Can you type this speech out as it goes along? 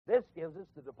This gives us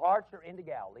the departure into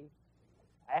Galilee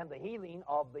and the healing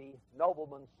of the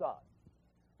nobleman's son.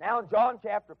 Now in John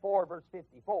chapter 4, verse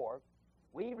 54,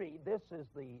 we read this is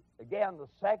again the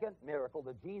second miracle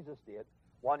that Jesus did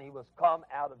when he was come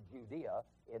out of Judea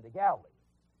into Galilee.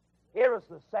 Here is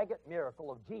the second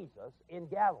miracle of Jesus in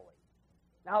Galilee.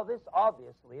 Now this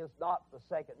obviously is not the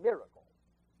second miracle,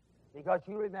 because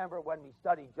you remember when we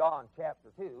studied John chapter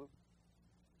 2,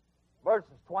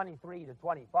 verses 23 to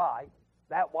 25,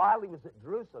 that while he was at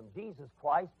Jerusalem, Jesus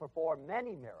Christ performed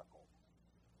many miracles.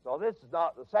 So this is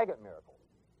not the second miracle,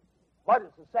 but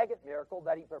it's the second miracle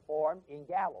that he performed in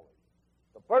Galilee.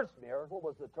 The first miracle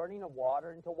was the turning of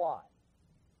water into wine.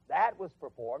 That was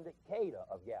performed at Cana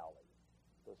of Galilee.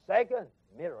 The second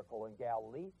miracle in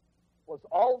Galilee was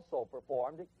also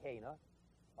performed at Cana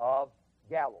of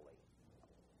Galilee.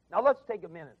 Now let's take a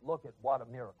minute and look at what a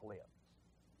miracle is.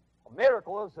 A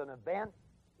miracle is an event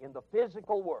in the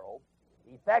physical world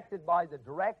effected by the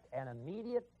direct and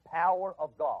immediate power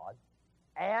of God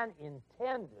and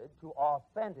intended to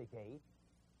authenticate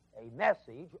a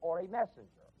message or a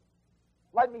messenger.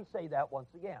 Let me say that once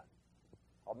again.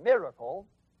 A miracle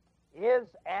is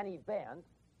an event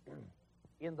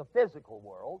in the physical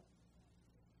world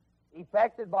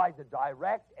effected by the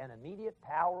direct and immediate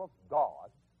power of God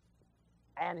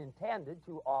and intended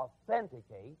to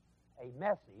authenticate a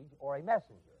message or a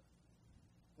messenger.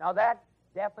 Now that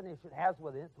definition has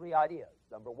within it three ideas.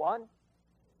 Number one,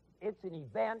 it's an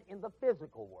event in the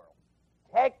physical world.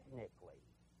 Technically,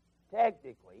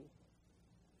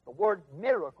 the word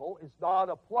miracle is not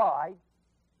applied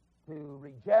to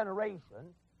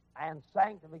regeneration and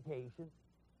sanctification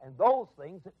and those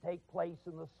things that take place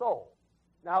in the soul.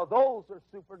 Now those are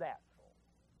supernatural,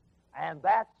 and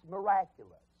that's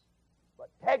miraculous. But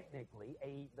technically,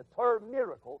 the term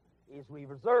miracle is we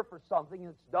reserve for something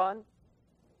that's done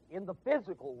in the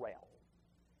physical realm.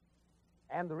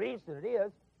 And the reason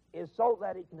it is so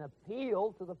that it can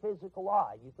appeal to the physical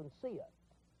eye. You can see it.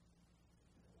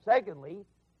 Secondly,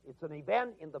 it's an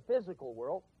event in the physical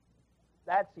world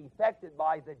that's effected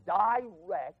by the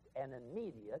direct and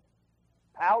immediate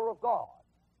power of God.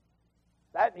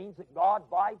 That means that God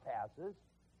bypasses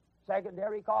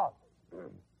secondary causes.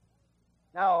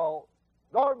 Now,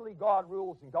 normally God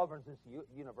rules and governs this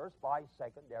universe by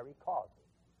secondary causes.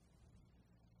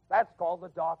 That's called the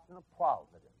doctrine of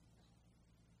providence.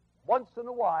 Once in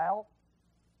a while,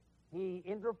 he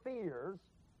interferes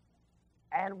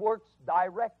and works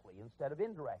directly instead of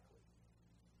indirectly.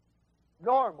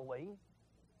 Normally,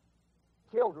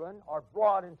 children are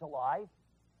brought into life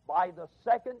by the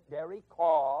secondary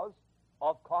cause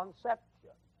of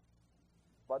conception.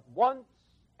 But once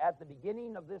at the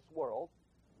beginning of this world,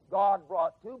 God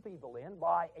brought two people in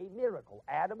by a miracle,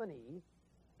 Adam and Eve,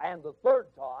 and the third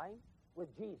time with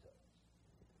Jesus,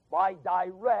 by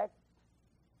direct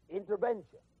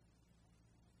intervention.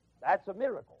 That's a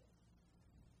miracle,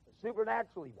 a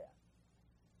supernatural event.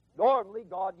 Normally,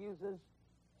 God uses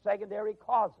secondary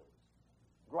causes,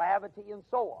 gravity and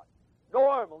so on.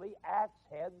 Normally, axe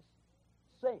heads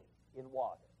sink in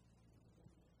water.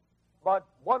 But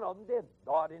one of them didn't.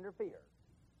 God interfered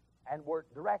and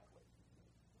worked directly.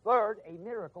 Third, a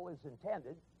miracle is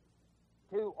intended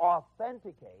to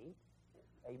authenticate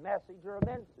a message or a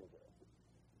messenger.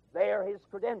 They are his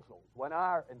credentials. When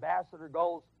our ambassador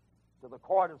goes to the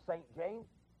court of St. James,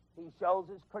 he shows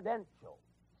his credentials.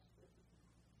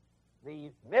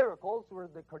 The miracles were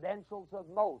the credentials of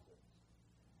Moses,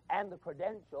 and the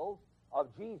credentials of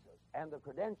Jesus, and the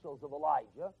credentials of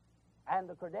Elijah, and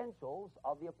the credentials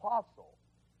of the apostles.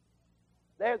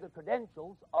 They're the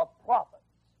credentials of prophets.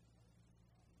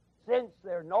 Since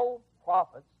there are no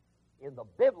prophets in the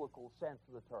biblical sense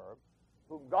of the term,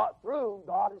 through whom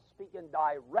God is speaking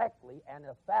directly and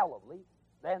infallibly,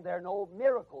 then there are no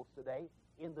miracles today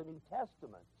in the New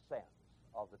Testament sense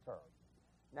of the term.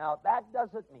 Now, that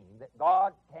doesn't mean that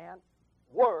God can't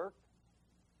work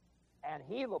and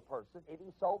heal a person if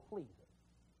he so pleases.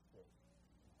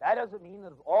 That doesn't mean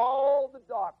that if all the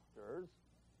doctors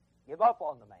give up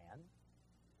on the man,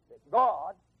 that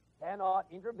God cannot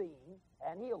intervene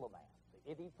and heal a man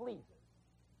if he pleases.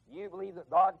 You believe that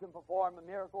God can perform a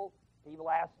miracle,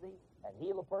 people ask me, and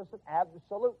heal a person?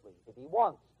 Absolutely, if he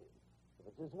wants to. If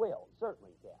it's his will, certainly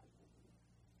he can.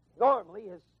 Normally,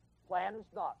 his plan is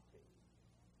not to.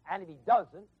 And if he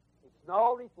doesn't, it's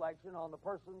no reflection on the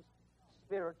person's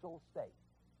spiritual state.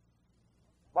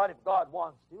 But if God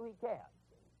wants to, he can.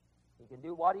 He can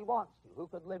do what he wants to. Who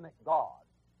could limit God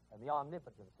and the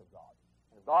omnipotence of God?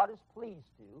 And if God is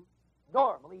pleased to,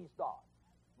 normally he's not.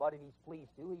 But if he's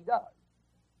pleased to, he does.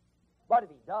 But if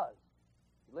he does,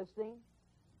 listening,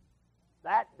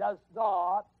 that does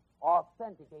not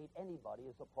authenticate anybody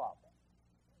as a prophet.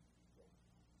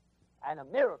 And a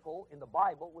miracle in the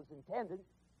Bible was intended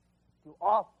to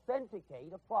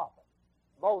authenticate a prophet.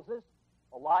 Moses,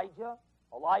 Elijah,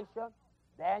 Elisha,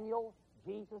 Daniel,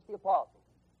 Jesus the Apostle.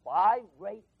 5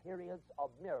 great periods of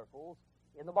miracles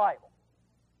in the Bible.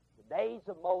 The days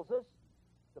of Moses,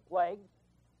 the plagues,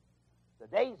 the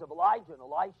days of Elijah and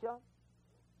Elisha,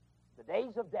 the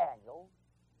days of Daniel,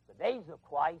 the days of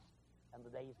Christ, and the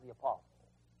days of the Apostles.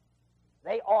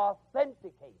 They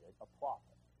authenticated a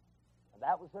prophet, and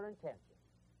that was their intention.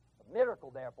 A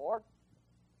miracle, therefore,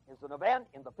 is an event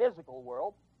in the physical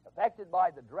world affected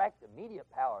by the direct, immediate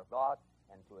power of God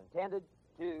and intended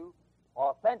to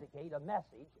authenticate a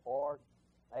message or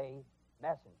a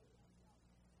messenger.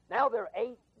 Now, there are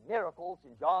 8 miracles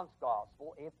in John's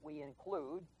Gospel if we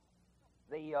include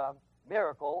the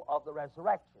miracle of the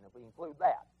resurrection, if we include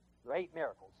that. There are 8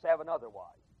 miracles, 7 otherwise.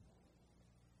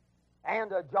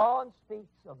 And John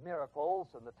speaks of miracles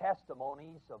and the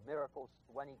testimonies of miracles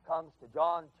when he comes to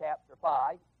John chapter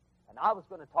 5. And I was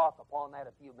going to talk upon that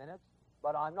a few minutes,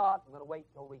 but I'm not. I'm going to wait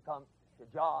till we come to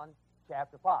John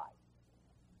chapter 5.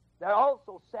 There are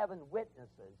also 7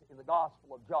 witnesses in the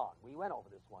Gospel of John. We went over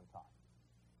this one time.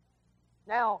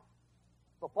 Now,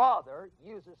 the Father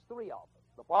uses 3 of them.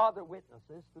 The Father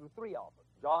witnesses through 3 of them.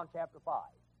 John chapter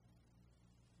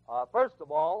 5. First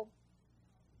of all,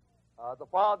 the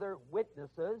Father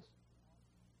witnesses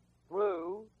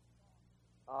through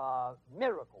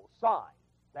miracles, signs.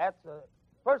 That's,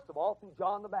 first of all, through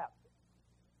John the Baptist.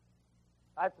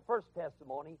 That's the first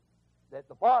testimony that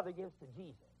the Father gives to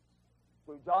Jesus,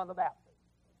 through John the Baptist.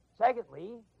 Secondly,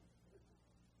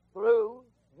 through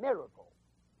miracles.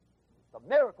 The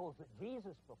miracles that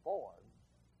Jesus performed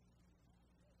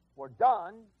were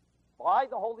done by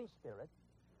the Holy Spirit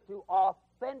to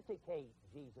authenticate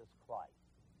Jesus Christ.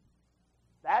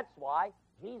 That's why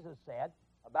Jesus said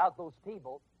about those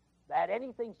people that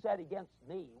anything said against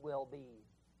me will be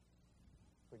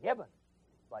forgiven,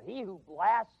 but he who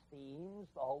blasphemes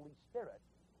the Holy Spirit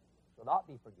shall not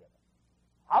be forgiven.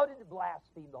 How did it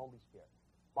blaspheme the Holy Spirit?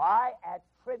 By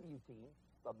attributing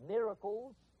the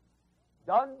miracles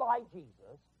done by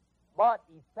Jesus, but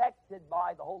effected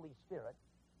by the Holy Spirit,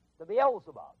 to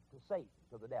Beelzebub, to Satan,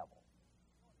 to the devil.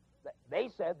 They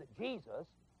said that Jesus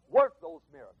worked those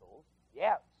miracles,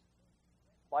 yes,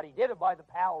 but he did it by the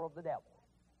power of the devil.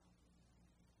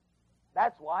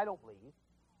 That's why I don't believe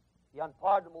the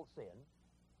unpardonable sin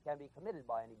can be committed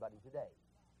by anybody today.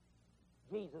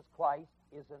 Jesus Christ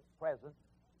isn't present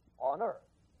on earth.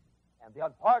 And the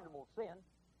unpardonable sin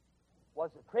was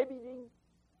attributing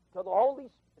to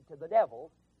the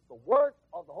devil the work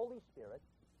of the Holy Spirit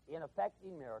in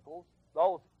effecting miracles,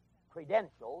 those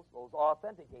credentials, those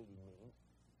authenticating means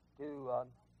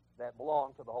that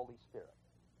belong to the Holy Spirit.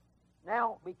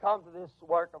 Now we come to this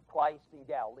work of Christ in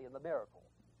Galilee and the miracle.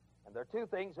 And there are 2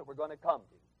 things that we're going to come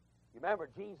to. You remember,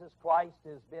 Jesus Christ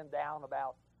has been down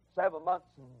about 7 months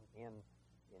in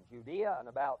Judea and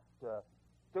about 2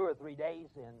 or 3 days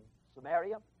in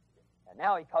Samaria. And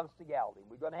now he comes to Galilee.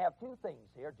 We're going to have 2 things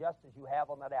here, just as you have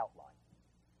on that outline.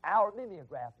 Our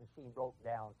mimeograph machine broke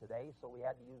down today, so we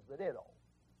had to use the ditto.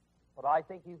 But I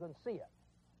think you can see it.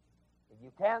 If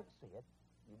you can't see it,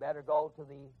 you better go to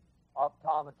the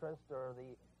optometrist or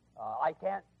the, I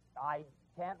can't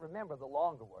remember the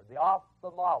longer word, the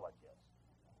ophthalmologist,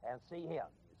 and see him,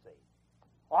 you see.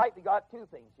 All right, we got 2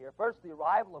 things here. First, the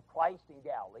arrival of Christ in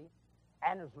Galilee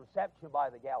and his reception by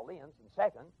the Galileans. And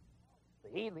second, the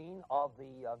healing of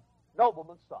the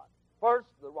nobleman's son. First,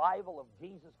 the arrival of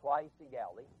Jesus Christ in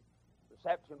Galilee,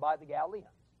 reception by the Galileans.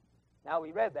 Now,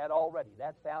 we read that already.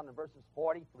 That's found in verses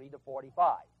 43 to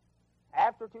 45.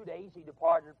 After 2 days, he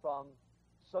departed from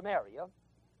Samaria,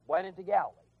 went into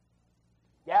Galilee.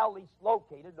 Galilee's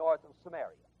located north of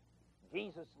Samaria.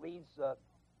 Jesus leaves,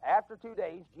 after 2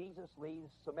 days, Jesus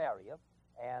leaves Samaria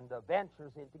and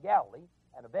ventures into Galilee,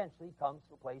 and eventually comes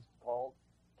to a place called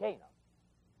Cana.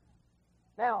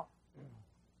 Now,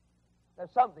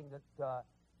 there's something that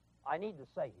I need to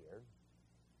say here,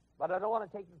 but I don't want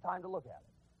to take the time to look at it.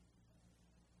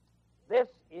 This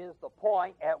is the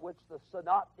point at which the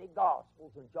synoptic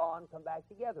Gospels and John come back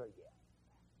together again.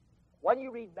 When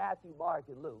you read Matthew, Mark,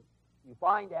 and Luke, you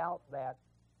find out that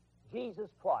Jesus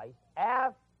Christ,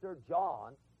 after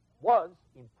John was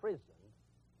imprisoned,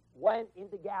 went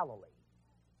into Galilee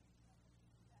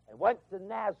and went to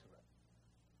Nazareth.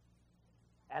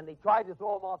 And they tried to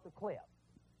throw him off the cliff.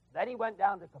 Then he went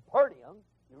down to Capernaum.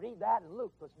 You read that in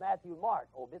Luke, because Matthew and Mark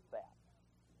omit that.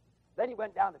 Then he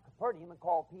went down to Capernaum and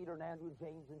called Peter and Andrew and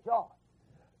James and John.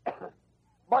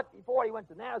 But before he went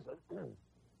to Nazareth,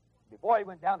 before he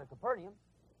went down to Capernaum,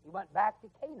 He went back to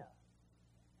Cana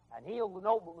and healed the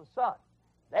nobleman's son,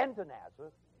 then to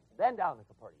Nazareth, then down to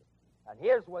Capernaum. And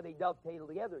here's where they dovetail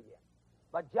together again.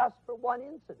 But just for one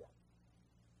incident.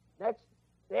 Next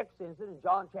incident in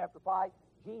John chapter 5,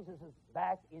 Jesus is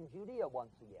back in Judea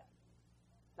once again.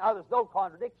 Now, there's no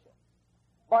contradiction.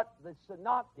 But the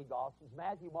synoptic Gospels,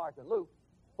 Matthew, Mark, and Luke,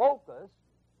 focus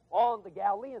on the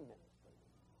Galilean ministry,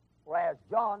 whereas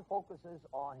John focuses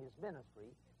on his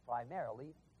ministry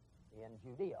primarily in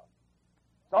Judea.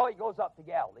 So he goes up to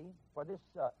Galilee for this,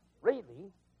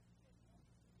 really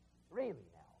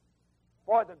now,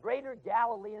 for the greater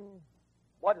Galilean,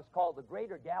 what is called the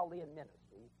greater Galilean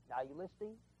ministry. Now, you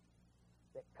listening?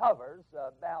 That covers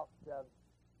about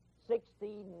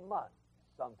 16 months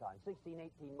sometimes. 16,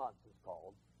 18 months is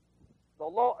called.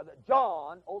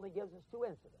 John only gives us two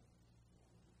incidents.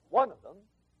 One of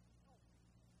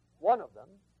them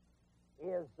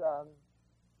is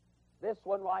this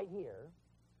one right here,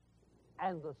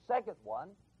 and the second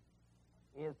one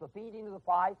is the feeding of the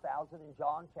 5,000 in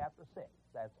John chapter 6.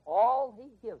 That's all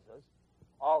he gives us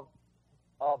of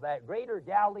that greater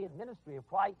Galilean ministry of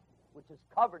Christ, which is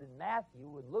covered in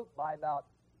Matthew and Luke by about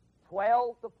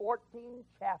 12 to 14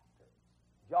 chapters.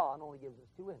 John only gives us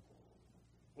two incidents.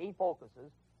 He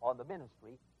focuses on the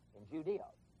ministry in Judea.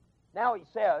 Now he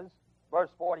says,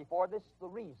 verse 44, this is the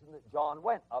reason that John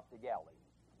went up to Galilee.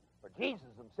 For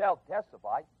Jesus himself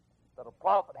testified that a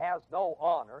prophet has no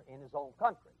honor in his own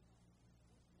country.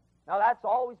 Now that's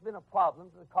always been a problem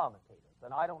to the commentators,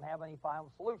 and I don't have any final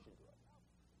solution to it.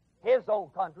 His own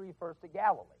country refers to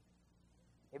Galilee.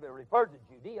 If it referred to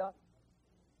Judea,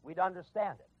 we'd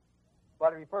understand it.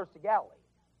 But it refers to Galilee.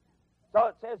 So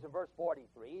it says in verse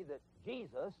 43 that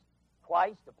Jesus,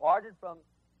 Christ, departed from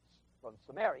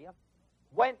Samaria,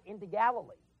 went into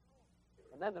Galilee.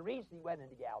 And then the reason he went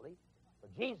into Galilee, for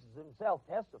Jesus himself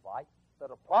testified that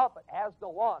a prophet has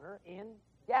no honor in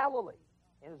Galilee,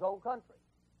 in his own country.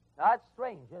 Now that's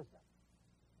strange, isn't it?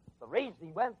 The reason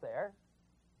he went there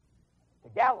to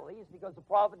Galilee is because the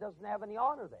prophet doesn't have any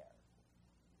honor there.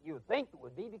 You would think it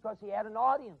would be because he had an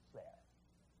audience there.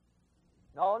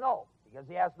 No, because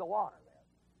he has no honor there.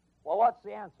 Well, what's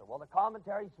the answer? Well, the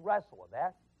commentaries wrestle with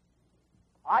that.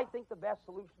 I think the best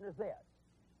solution is this.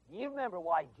 Do you remember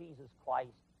why Jesus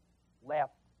Christ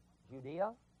left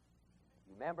Judea?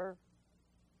 You remember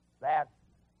that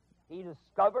he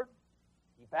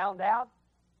found out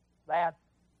that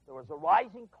there was a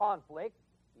rising conflict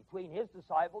between his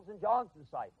disciples and John's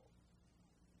disciples.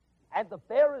 And the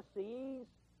Pharisees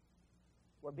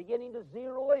were beginning to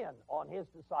zero in on his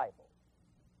disciples.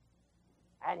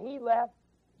 And he left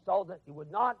so that it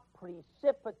would not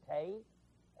precipitate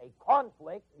a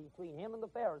conflict between him and the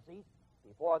Pharisees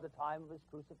before the time of his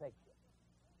crucifixion.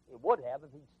 It would have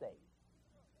if he'd stayed.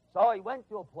 So he went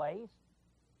to a place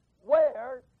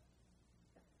where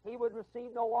he would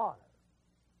receive no honor.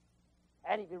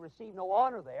 And if he received no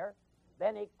honor there,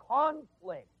 then a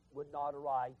conflict would not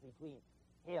arise between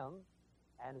him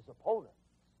and his opponents.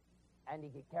 And he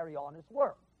could carry on his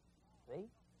work. See?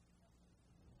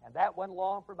 And that went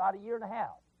along for about a year and a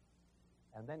half.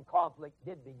 And then conflict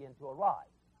did begin to arise.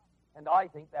 And I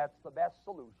think that's the best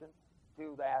solution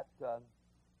to that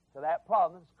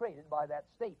problem that's created by that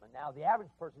statement. Now, the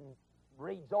average person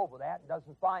reads over that and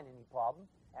doesn't find any problem,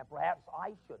 and perhaps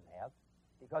I shouldn't have,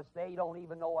 because they don't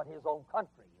even know what his own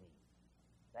country means.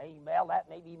 Well, that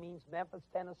maybe means Memphis,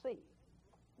 Tennessee.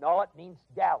 No, it means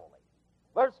Galilee.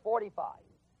 Verse 45.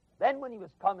 Then when he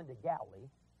was coming to Galilee,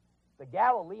 the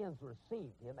Galileans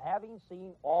received him, having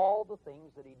seen all the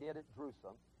things that he did at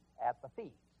Jerusalem at the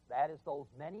feast. That is, those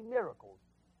many miracles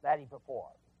that he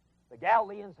performed. The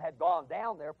Galileans had gone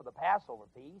down there for the Passover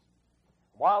feast.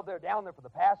 While they're down there for the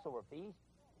Passover feast,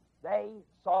 they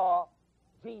saw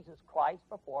Jesus Christ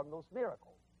perform those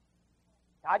miracles.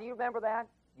 Now, do you remember that?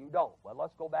 You don't. Well,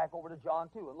 let's go back over to John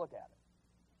 2 and look at it.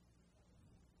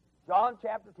 John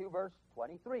chapter 2, verse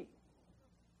 23.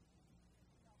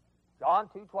 John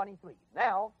 2:23.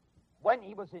 Now, when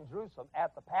he was in Jerusalem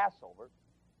at the Passover,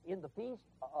 in the feast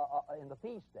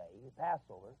day,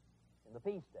 Passover, in the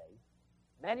feast day,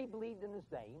 many believed in his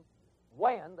name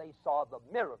when they saw the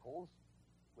miracles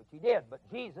which he did. But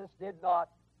Jesus did not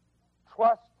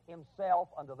trust himself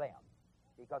unto them,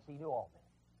 because he knew all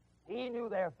men. He knew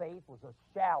their faith was a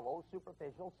shallow,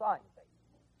 superficial sign faith.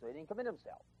 So he didn't commit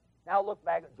himself. Now look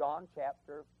back at John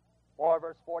chapter 4,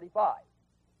 verse 45.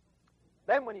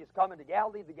 Then when he was coming to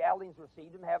Galilee, the Galileans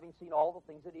received him, having seen all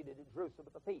the things that he did at Jerusalem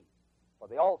at the feast. For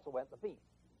they also went to the feast.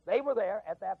 They were there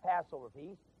at that Passover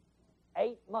feast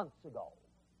 8 months ago.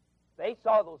 They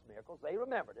saw those miracles. They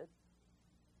remembered it.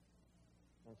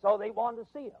 And so they wanted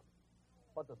to see him.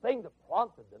 But the thing that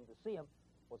prompted them to see him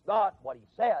was not what he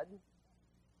said,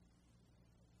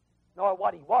 nor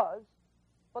what he was,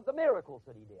 but the miracles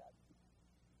that he did.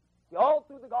 See, all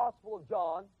through the Gospel of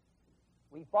John,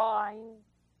 we find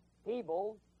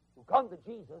people who come to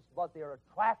Jesus, but they're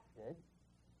attracted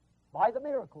by the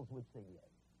miracles which they did.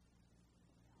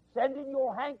 Send in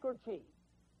your handkerchief,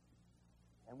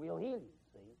 and we'll heal you,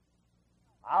 see.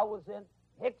 I was in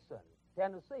Hickson,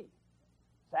 Tennessee.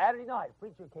 Saturday night, a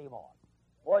preacher came on.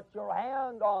 Put your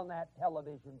hand on that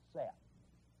television set,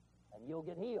 and you'll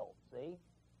get healed, see.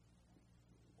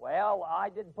 Well, I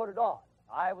didn't put it on.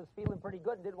 I was feeling pretty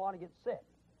good and didn't want to get sick.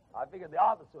 I figured the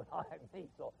opposite would happen to me,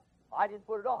 so I didn't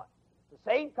put it on. The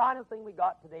same kind of thing we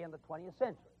got today in the 20th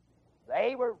century.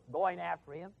 They were going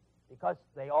after him because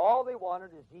all they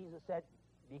wanted, as Jesus said,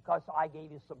 because I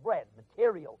gave you some bread,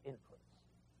 material interests.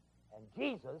 And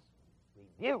Jesus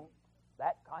rebuked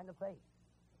that kind of faith.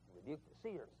 He rebuked the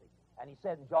seer, see. And he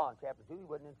said in John chapter 2, he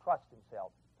wouldn't entrust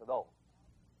himself to those.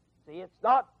 See, it's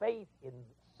not faith in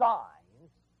signs,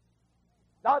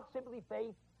 not simply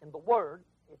faith in the Word,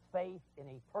 it's faith in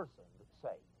a person that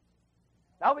saves.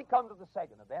 Now we come to the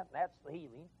second event, and that's the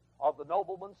healing of the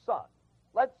nobleman's son.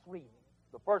 Let's read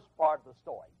the first part of the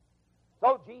story.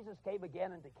 So Jesus came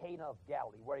again into Cana of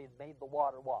Galilee, where he had made the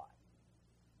water wine.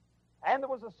 And there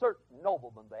was a certain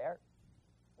nobleman there.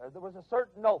 There was a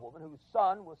certain nobleman whose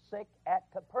son was sick at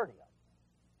Capernaum.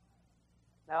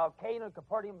 Now, Cana and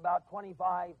Capernaum about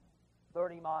 25,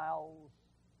 30 miles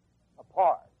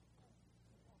apart.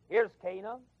 Here's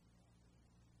Cana,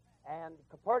 and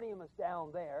Capernaum is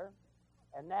down there,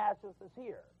 and Nazareth is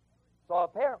here. So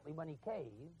apparently when he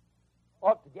came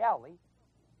up to Galilee,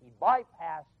 he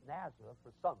bypassed Nazareth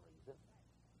for some reason,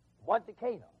 went to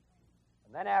Cana.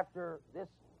 And then after this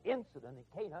incident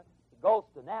in Cana, he goes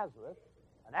to Nazareth,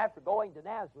 and after going to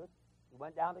Nazareth, he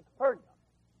went down to Capernaum.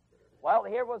 Well,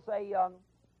 here was a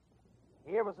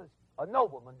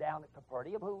nobleman down at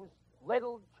Capernaum whose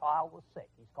little child was sick.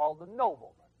 He's called the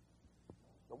nobleman.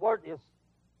 The word is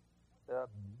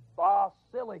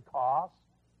basilikos,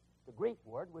 the Greek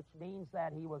word, which means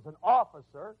that he was an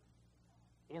officer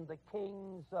in the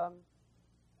king's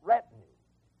retinue.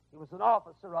 He was an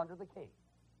officer under the king.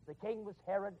 The king was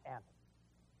Herod Antipas.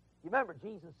 You remember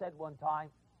Jesus said one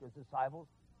time to his disciples,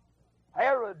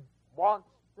 Herod wants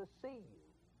to see you.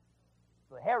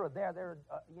 So Herod there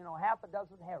are half a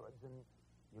dozen Herods, and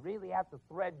you really have to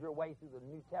thread your way through the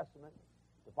New Testament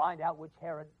to find out which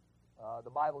Herod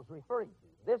the Bible is referring to.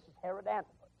 This is Herod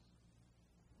Antipas.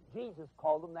 Jesus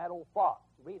called him that old fox.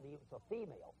 Really, it was a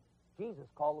female. Jesus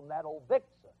called him that old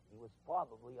vixen. He was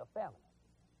probably a feminine.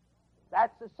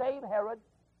 That's the same Herod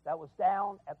that was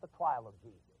down at the trial of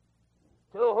Jesus,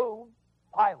 to whom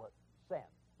Pilate sent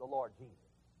the Lord Jesus.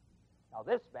 Now,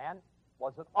 this man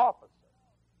was an officer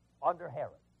under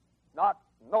Herod. Not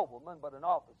nobleman, but an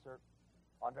officer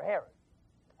under Herod.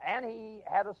 And he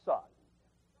had a son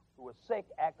who was sick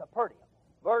at Capernaum.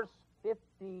 Verse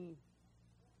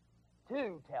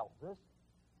 52 tells us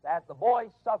that the boy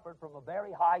suffered from a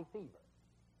very high fever.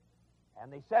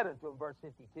 And they said unto him, verse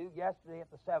 52, yesterday at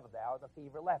the 7th hour the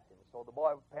fever left him. So the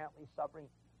boy was apparently suffering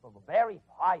from a very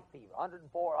high fever,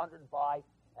 104, 105,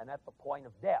 and at the point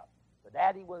of death. The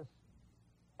daddy was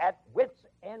at wit's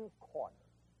end corner.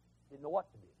 Didn't know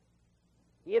what to do.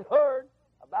 He had heard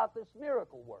about this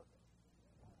miracle worker.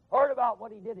 Heard about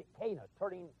what he did at Cana,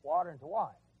 turning water into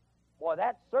wine. Boy,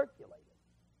 that circulated.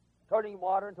 Turning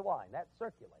water into wine, that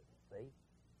circulated, see?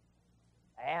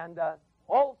 And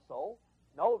also,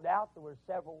 no doubt there were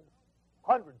several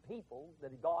hundred people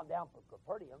that had gone down from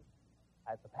Capernaum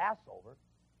at the Passover.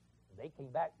 They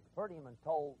came back to Capernaum and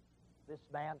told this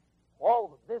man all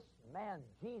that this man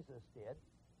Jesus did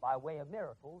by way of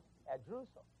miracles at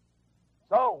Jerusalem.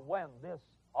 So when this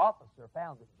officer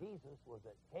found that Jesus was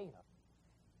at Cana,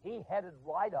 he headed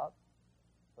right up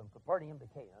from Capernaum to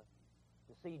Cana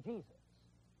to see Jesus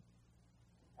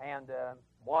and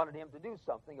wanted him to do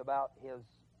something about his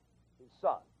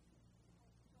son.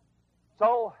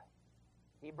 So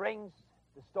he brings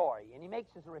the story, and he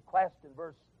makes his request in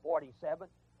verse 47.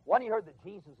 When he heard that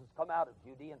Jesus has come out of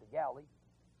Judea into Galilee,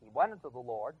 he went unto the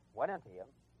Lord, went unto him,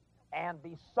 and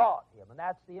besought him. And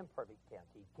that's the imperfect tense.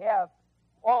 He kept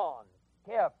on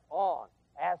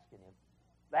asking him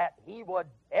that he would,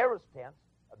 aorist tense,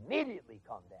 immediately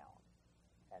come down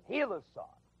and heal his son,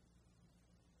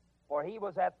 for he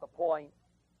was at the point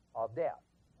of death.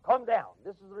 Come down.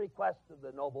 This is the request of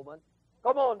the nobleman.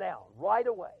 Come on down right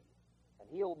away and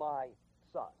heal my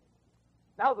son.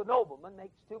 Now the nobleman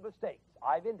makes two mistakes.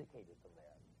 I've indicated them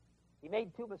there. He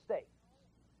made two mistakes.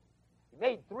 He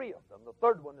made three of them. The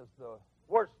third one is the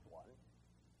worst one.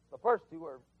 The first two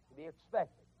are to be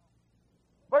expected.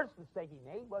 First mistake he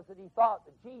made was that he thought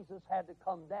that Jesus had to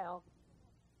come down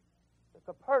to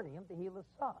Capernaum to heal his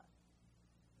son.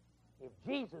 If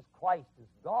Jesus Christ is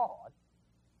God,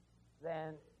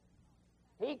 then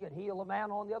he could heal a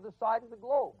man on the other side of the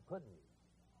globe, couldn't he?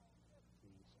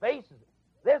 Space is,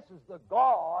 this is the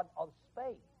God of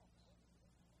space.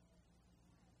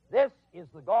 This is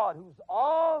the God who's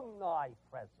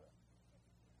omnipresent.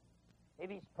 If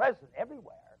he's present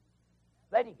everywhere,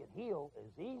 then he can heal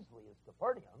as easily as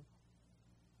Capernaum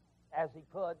as he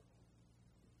could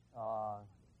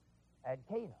at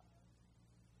Cana.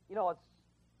 You know, it's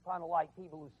kind of like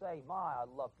people who say, my, I'd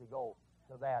love to go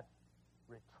to that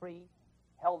retreat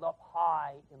held up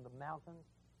high in the mountains.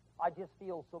 I just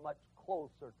feel so much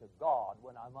closer to God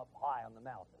when I'm up high on the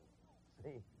mountain.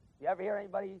 See, you ever hear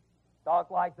anybody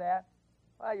talk like that?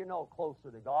 Well, you're no closer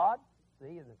to God.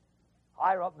 See,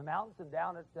 higher up in the mountains and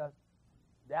down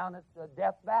at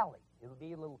Death Valley. It'll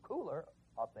be a little cooler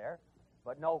up there,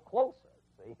 but no closer.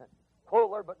 See,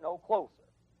 cooler but no closer.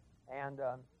 And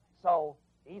so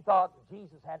he thought that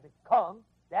Jesus had to come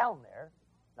down there,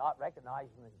 not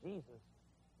recognizing that Jesus,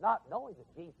 not knowing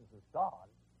that Jesus is God,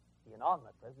 being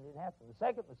omnipresent, didn't happen. The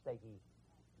second mistake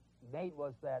he made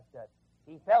was that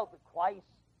he felt that Christ's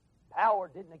power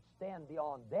didn't extend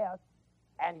beyond death,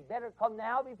 and he better come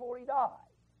now before he died.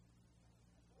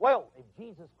 Well, if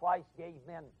Jesus Christ gave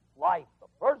men life the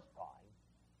first time,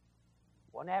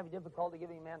 wouldn't have any difficulty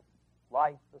giving men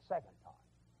life the second time.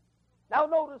 Now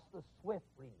notice the swift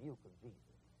rebuke of Jesus.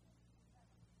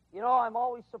 You know, I'm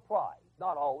always surprised,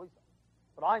 not always,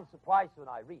 but I'm surprised when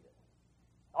I read it.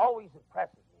 It always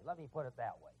impresses me, let me put it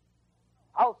that way,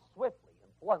 how swiftly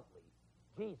and bluntly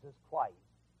Jesus Christ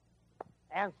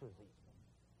answers these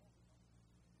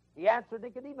things. He answered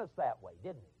Nicodemus that way,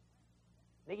 didn't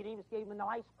he? Nicodemus gave him a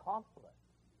nice compliment.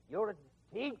 You're a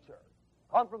teacher,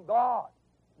 come from God.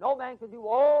 No man can do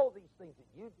all these things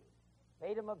that you do.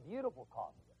 Made him a beautiful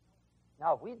compliment.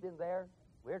 Now, if we'd been there,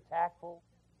 we're tactful,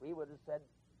 we would have said,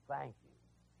 thank you,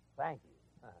 thank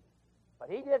you. But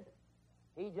he didn't.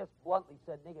 He just bluntly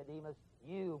said, Nicodemus,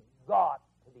 you've got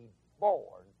to be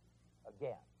born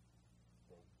again.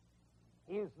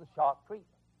 See? He was the shock treatment.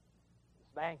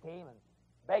 This man came and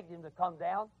begged him to come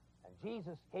down, and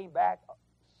Jesus came back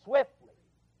swiftly,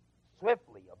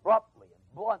 abruptly,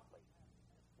 and bluntly.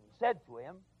 And he said to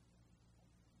him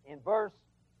in verse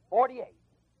 48,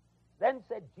 then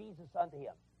said Jesus unto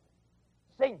him,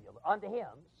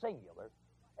 singular,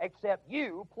 except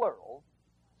you, plural,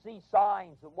 see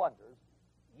signs and wonders,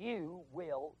 you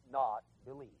will not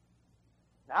believe.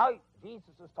 Now,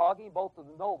 Jesus is talking both to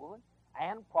the nobleman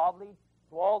and probably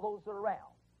to all those that are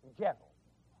around in general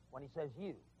when he says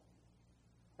you.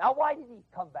 Now, why did he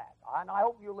come back? And I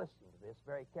hope you're listening to this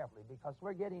very carefully because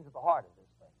we're getting to the heart of this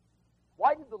thing.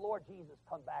 Why did the Lord Jesus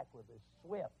come back with this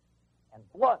swift and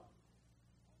blunt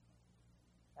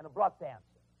and abrupt answer?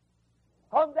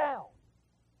 Come down.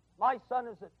 My son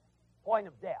is at point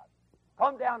of death.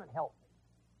 Come down and help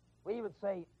me. We would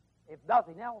say, if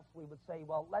nothing else, we would say,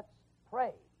 well, let's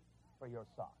pray for your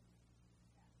son.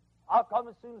 I'll come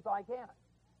as soon as I can.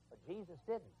 But Jesus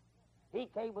didn't. He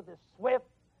came with this swift,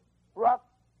 abrupt,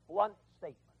 blunt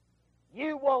statement.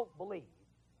 You won't believe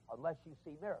unless you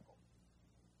see miracles.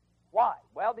 Why?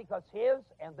 Well, because his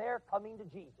and their coming to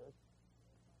Jesus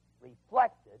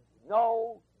reflected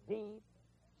no deep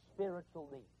spiritual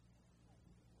need.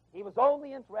 He was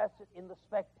only interested in the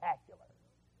spectacular,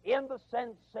 in the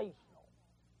sensational,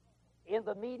 in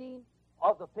the meeting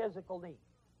of the physical need.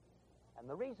 And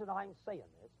the reason I'm saying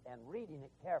this and reading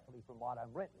it carefully from what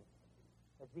I've written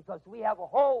is because we have a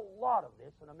whole lot of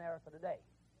this in America today.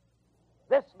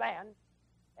 This man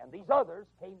and these others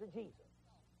came to Jesus.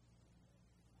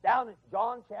 Down at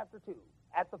John chapter 2,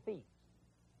 at the feast.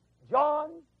 John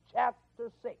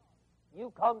chapter 6,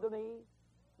 you come to me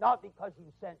not because you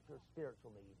sense your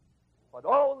spiritual need, but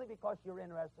only because you're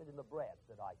interested in the bread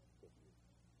that I give you.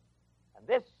 And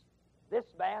this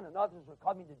man and others were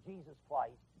coming to Jesus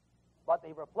Christ, but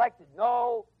they reflected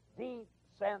no deep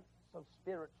sense of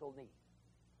spiritual need.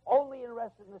 Only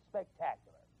interested in the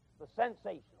spectacular, the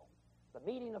sensational, the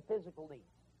meeting of physical needs,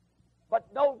 but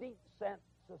no deep sense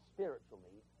of spiritual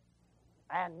need,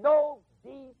 and no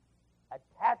deep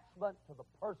attachment to the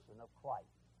person of Christ.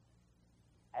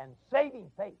 And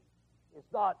saving faith is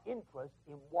not interest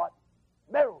in what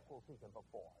miracles he can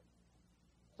perform.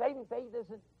 Saving faith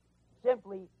isn't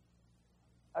simply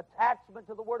attachment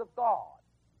to the Word of God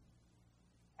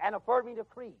and affirming a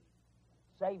creed.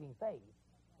 Saving faith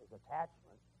is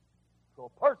attachment to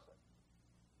a person.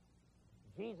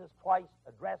 Jesus Christ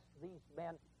addressed these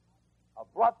men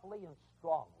abruptly and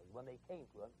strongly when they came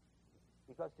to him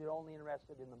because they're only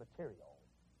interested in the material.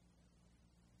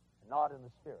 and not in the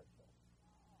spiritual.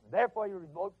 And therefore you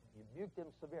rebuked him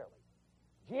severely.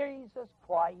 Jesus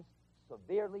Christ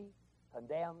severely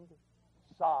condemned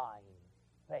sign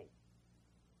faith.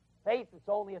 Faith that's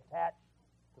only attached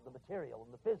to the material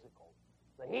and the physical,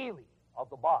 the healing of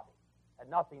the body, and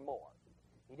nothing more.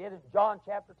 He did it in John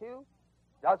chapter 2,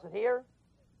 does it here,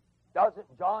 does it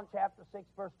in John chapter 6,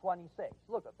 verse 26.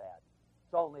 Look at that.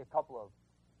 It's only a couple of...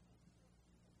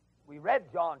 We read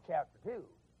John chapter 2.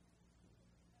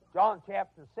 John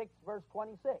chapter 6, verse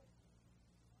 26.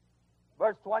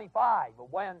 Verse 25,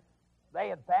 but when they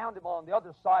had found him on the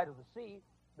other side of the sea,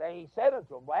 they said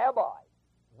unto him, Rabbi,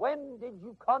 when did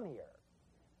you come here?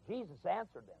 Jesus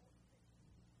answered them.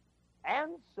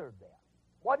 Answered them.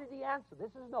 What did he answer?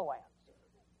 This is no answer.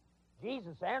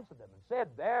 Jesus answered them and said,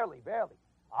 Verily, verily,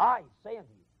 I say unto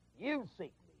you, you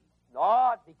seek me,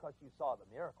 not because you saw the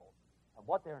miracles and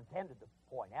what they're intended to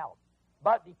point out,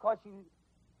 but because you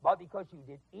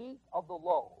did eat of the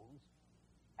loaves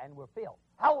and were filled.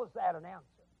 How was that an answer?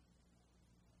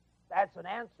 That's an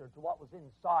answer to what was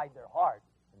inside their heart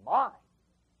and mind.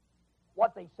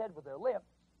 What they said with their lips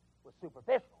was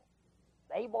superficial.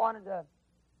 They wanted to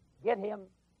get him,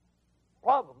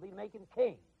 probably make him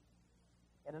king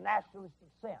in a nationalistic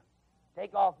sense,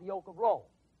 take off the yoke of Rome,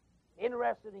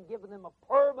 interested in giving them a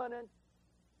permanent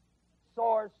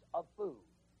source of food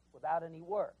without any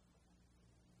work.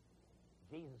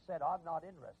 Jesus said, I'm not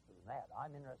interested in that.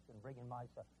 I'm interested in bringing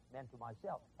men to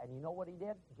myself. And you know what he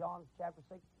did? John chapter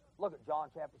 6. Look at John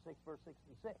chapter 6, verse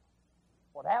 66.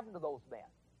 What happened to those men?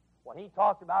 When he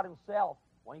talked about himself,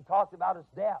 when he talked about his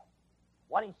death,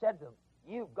 when he said to them,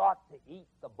 you've got to eat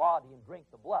the body and drink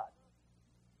the blood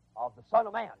of the Son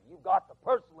of Man. You've got to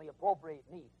personally appropriate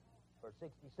meat. Verse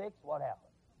 66, what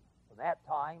happened? From that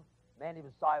time, many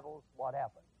disciples, what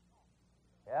happened?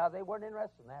 Yeah, they weren't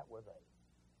interested in that, were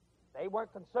they? They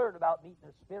weren't concerned about meeting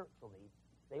their spiritual needs.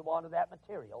 They wanted that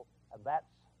material, and that's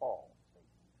all.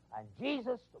 See? And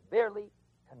Jesus severely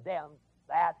condemned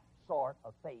that sort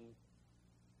of faith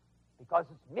because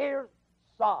it's mere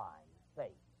sign faith.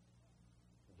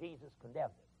 Jesus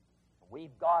condemned it.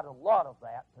 We've got a lot of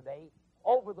that today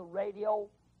over the radio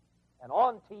and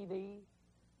on TV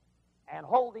and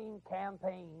holding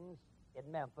campaigns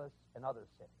in Memphis and other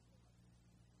cities.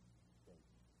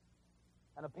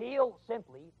 An appeal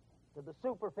simply to the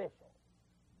superficial,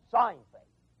 sign faith.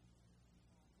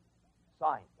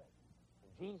 Sign faith.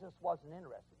 And Jesus wasn't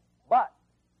interested. But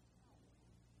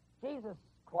Jesus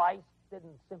Christ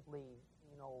didn't simply,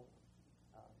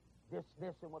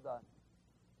 dismiss him with a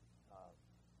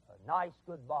nice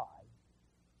goodbye.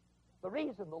 The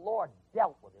reason the Lord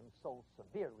dealt with him so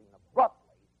severely and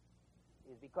abruptly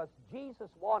is because Jesus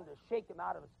wanted to shake him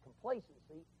out of his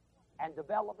complacency and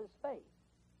develop his faith.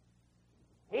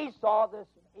 He saw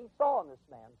in this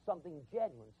man something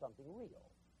genuine, something real.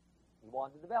 He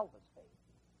wanted to develop his faith.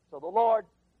 So the Lord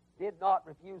did not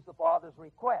refuse the Father's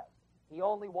request. He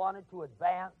only wanted to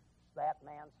advance that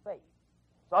man's faith.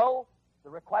 So the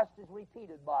request is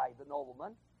repeated by the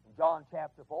nobleman in John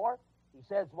chapter 4. He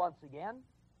says once again,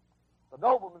 the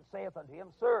nobleman saith unto him,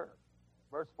 Sir,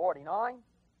 verse 49,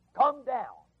 come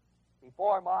down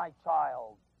before my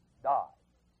child die.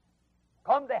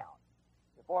 Come down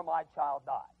before my child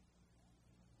die.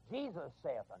 Jesus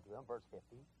saith unto him, verse 50,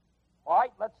 all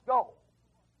right, let's go.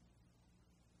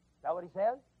 Is that what he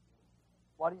says?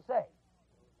 What did he say?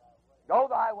 Go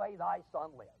thy way, thy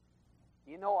son lives.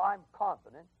 You know, I'm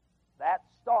confident that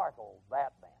startled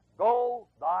that man. Go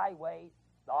thy way,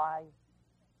 thy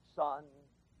son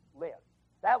lives.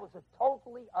 That was a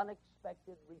totally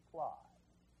unexpected reply.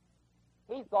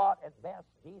 He thought at best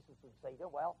Jesus would say to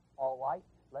him, well, all right,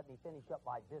 let me finish up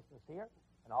my business here,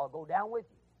 and I'll go down with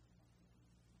you.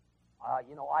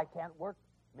 I can't work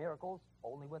miracles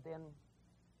only within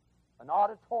an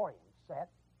auditorium set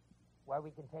where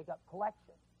we can take up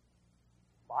collection.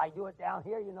 If I do it down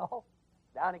here,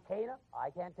 down in Cana, I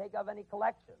can't take up any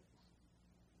collections.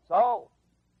 So,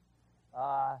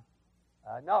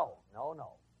 no.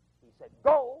 He said,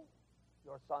 go,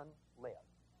 your son lives.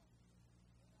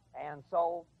 And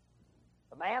so,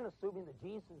 the man, assuming that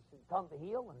Jesus had come to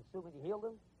heal, and assuming he healed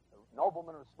him, the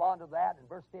nobleman responded to that. In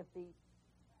verse 50,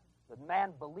 the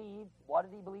man believed. What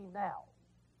did he believe now?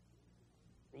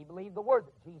 He believed the word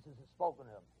that Jesus had spoken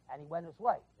to him, and he went his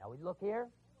way. Now, we look here.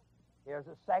 Here's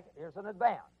an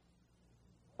advance.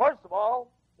 First of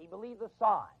all, he believed the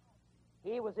sign.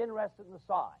 He was interested in the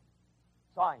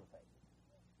sign faith.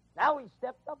 Now he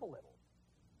stepped up a little.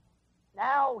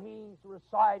 Now he's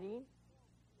reciting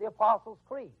the Apostles'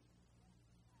 Creed.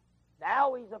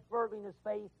 Now he's affirming his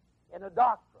faith in a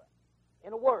doctrine,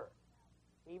 in a word.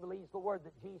 He believes the word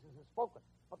that Jesus has spoken.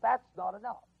 But that's not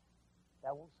enough.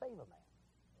 that will save a man.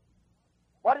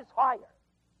 What is higher?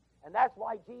 And that's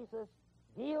why Jesus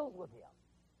deals with him.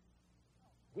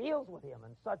 Deals with him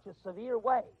in such a severe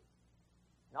way.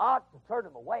 Not to turn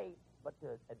him away, but to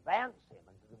advance him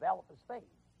and to develop his faith.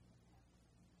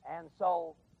 And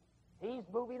so he's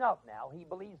moving up now. He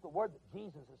believes the word that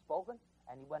Jesus has spoken,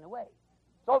 and he went away.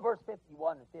 So verse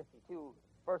 51 and 52,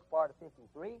 first part of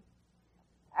 53,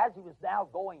 as he was now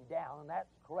going down, and that's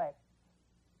correct,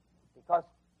 because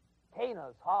Cana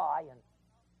is high, and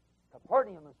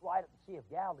Capernaum is right at the Sea of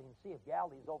Galilee, and the Sea of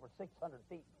Galilee is over 600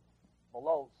 feet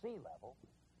below sea level.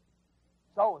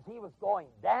 So as he was going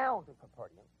down to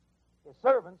Capernaum, his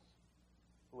servants,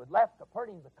 who had left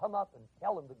Capernaum to come up and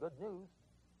tell him the good news,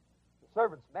 the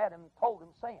servants met him and told him,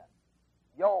 saying,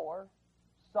 your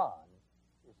son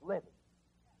is living.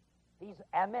 He's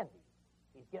amending.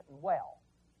 He's getting well.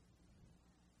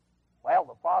 Well,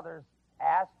 the fathers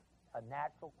asked a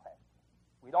natural question.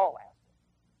 We'd all ask it.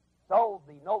 So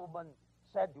the nobleman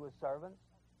said to his servants,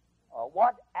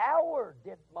 what hour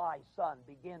did my son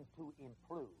begin to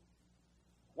improve?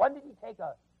 When did he take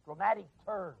a dramatic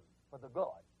turn for the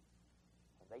good?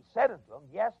 And they said unto him,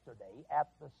 yesterday at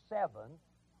the 7th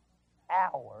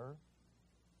hour,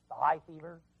 the high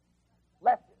fever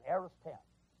left him, aorist tense,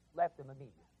 left him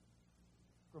immediately.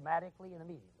 Dramatically and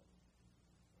immediately.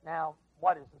 Now,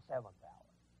 what is the 7th hour?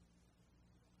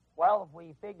 Well, if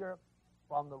we figure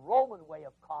from the Roman way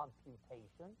of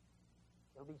computation,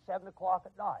 it'll be 7 o'clock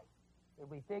at night. If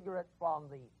we figure it from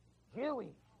the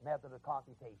Jewish method of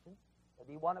computation, it'll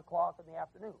be 1 o'clock in the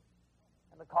afternoon.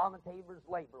 And the commentators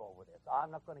labor over this.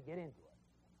 I'm not going to get into it.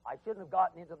 I shouldn't have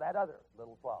gotten into that other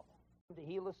little problem. To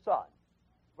heal his son.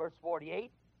 Verse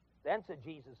 48, then said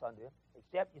Jesus unto him,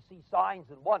 except you see signs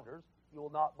and wonders, you will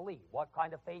not believe. What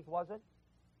kind of faith was it?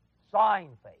 Sign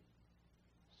faith.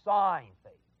 Sign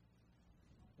faith.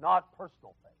 Not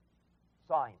personal faith.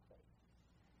 Sign faith.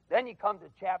 Then you come to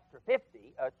chapter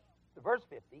 50, to verse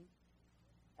 50,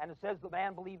 and it says the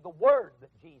man believed the word that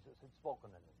Jesus had spoken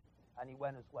to him, and he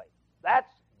went his way.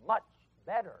 That's much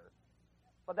better,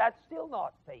 but that's still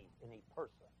not faith in a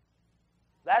person.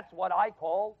 That's what I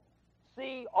call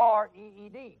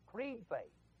C-R-E-E-D, creed faith.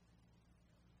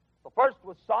 The first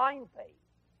was sign faith,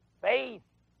 faith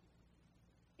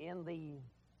in the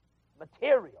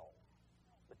material,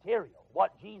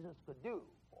 what Jesus could do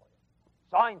for you.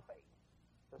 Sign faith.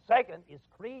 The second is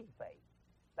creed faith.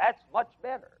 That's much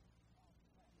better.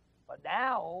 But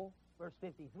now, verse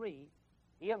 53,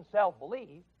 he himself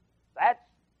believed. That's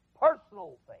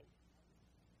personal faith.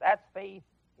 That's faith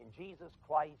in Jesus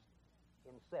Christ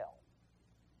himself.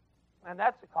 And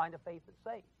that's the kind of faith that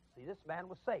saves. See, this man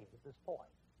was saved at this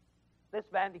point. This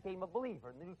man became a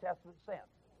believer in the New Testament sense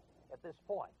at this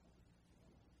point.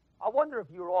 I wonder if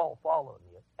you're all following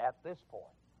me at this point.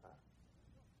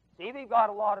 See, we've got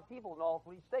a lot of people in all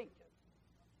three stages.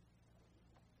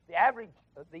 The average,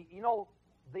 the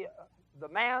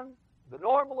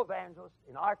normal evangelist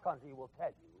in our country will tell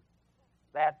you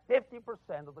that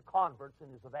 50% of the converts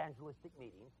in his evangelistic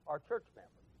meetings are church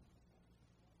members.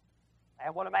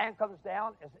 And when a man comes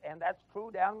down, and that's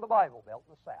true down in the Bible Belt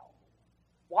in the South.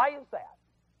 Why is that?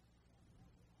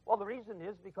 Well, the reason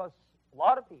is because a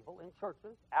lot of people in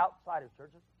churches, outside of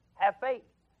churches, have faith.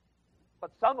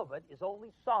 But some of it is only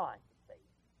sign faith.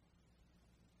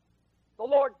 The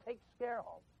Lord takes care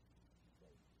of them.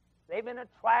 They've been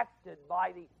attracted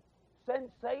by the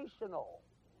sensational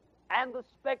and the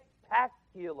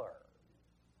spectacular.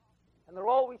 And they're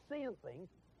always seeing things,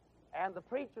 and the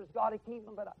preacher's got to keep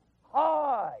them at a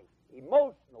high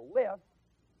emotional lift,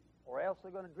 or else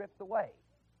they're going to drift away.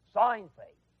 Sign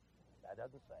faith. That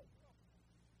doesn't say.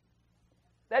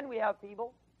 Then we have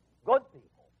people, good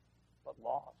people, but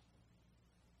lost.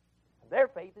 And their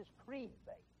faith is creed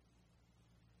faith.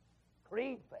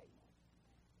 Creed faith.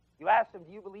 You ask them,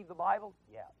 do you believe the Bible?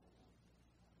 Yes.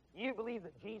 Do you believe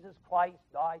that Jesus Christ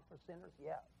died for sinners?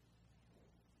 Yes.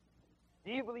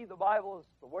 Do you believe the Bible is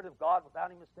the Word of God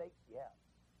without any mistakes? Yes.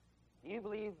 Do you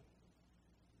believe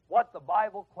what the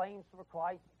Bible claims for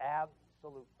Christ?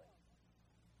 Absolutely.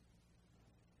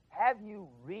 Have you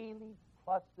really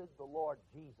trusted the Lord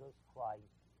Jesus Christ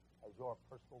as your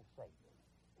personal Savior?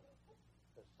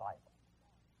 Disciple.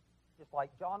 Just like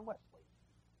John Wesley,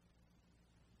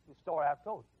 whose story I've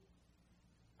told you.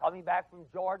 Coming back from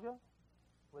Georgia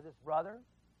with his brother,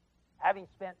 having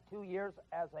spent 2 years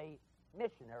as a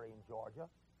missionary in Georgia,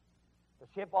 the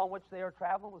ship on which they were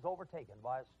traveling was overtaken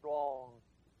by a strong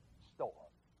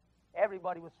storm.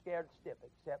 Everybody was scared stiff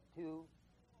except two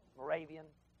Moravian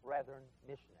brethren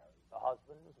missionaries, a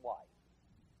husband and his wife.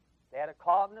 They had a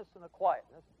calmness and a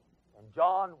quietness, and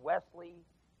John Wesley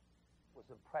was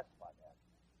impressed by that.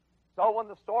 So when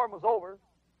the storm was over,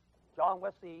 John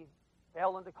Wesley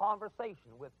fell into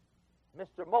conversation with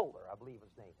Mr. Moeller, I believe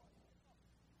his name was.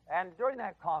 And during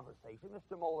that conversation,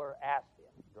 Mr. Moeller asked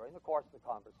him, during the course of the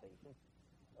conversation,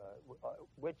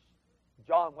 which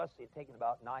John Wesley had taken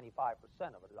about 95%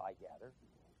 of it, I gather,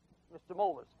 Mr.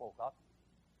 Moeller spoke up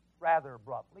rather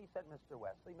abruptly. He said, "Mr.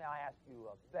 Wesley, may I ask you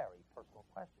a very personal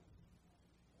question?"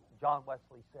 John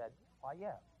Wesley said, "Why,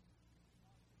 yes."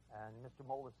 And Mr.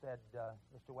 Moeller said,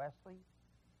 "Mr. Wesley,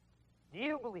 do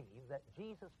you believe that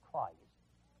Jesus Christ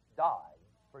died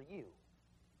for you?"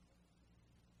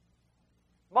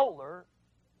 Moeller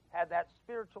had that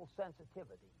spiritual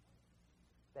sensitivity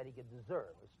that he could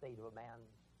discern the state of a man's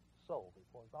soul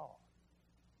before God.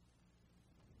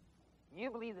 Do you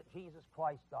believe that Jesus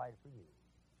Christ died for you?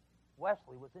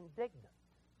 Wesley was indignant.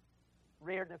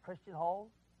 Reared in a Christian home.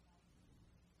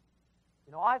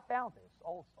 You know, I found this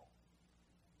also.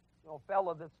 You know, a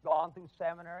fellow that's gone through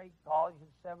seminary, college and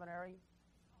seminary,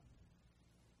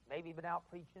 maybe been out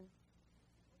preaching.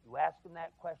 You ask him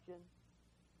that question,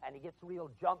 and he gets real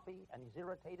jumpy, and he's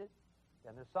irritated,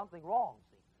 then there's something wrong,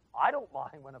 see. I don't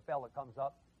mind when a fellow comes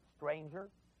up, stranger.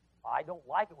 I don't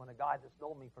like it when a guy that's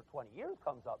known me for 20 years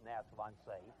comes up and asks if I'm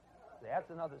saved. See, that's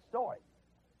another story.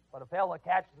 But a fellow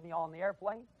catches me on the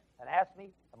airplane and asks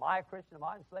me, am I a Christian, am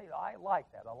I saved? I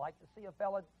like that. I like to see a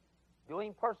fellow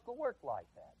doing personal work like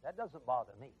that. That doesn't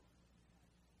bother me.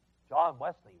 John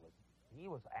Wesley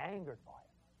was angered by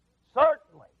it.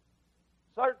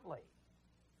 Certainly.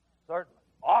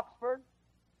 Oxford,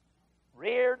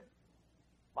 reared.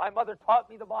 My mother taught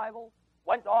me the Bible,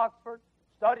 went to Oxford,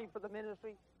 studied for the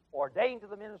ministry, ordained to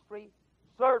the ministry,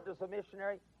 served as a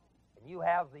missionary, and you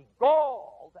have the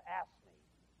gall to ask me,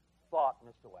 thought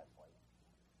Mr. Wesley,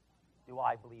 do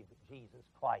I believe that Jesus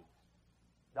Christ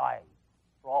died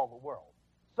for all the world?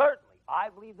 Certainly, I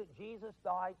believe that Jesus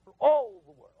died for all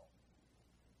the world.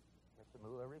 Mr.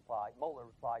 Moeller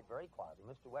replied very quietly,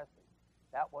 Mr. Wesley,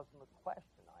 that wasn't the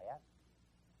question I asked you.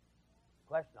 The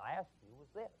question I asked you was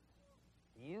this.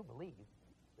 Do you believe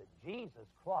that Jesus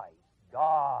Christ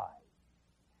died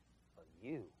for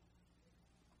you?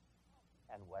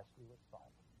 And Wesley was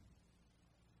silent.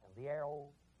 And the arrow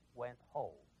went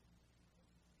home.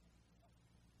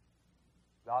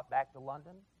 Got back to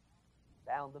London,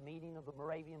 found the meeting of the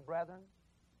Moravian Brethren.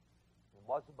 It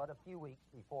wasn't but a few weeks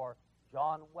before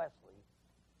John Wesley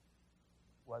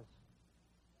was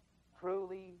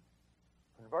truly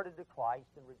converted to Christ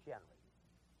and regenerated.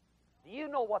 Do you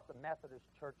know what the Methodist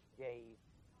Church gave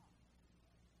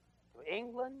to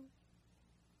England?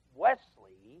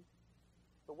 Wesley,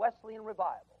 the Wesleyan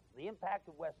revival, the impact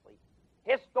of Wesley,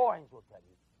 historians will tell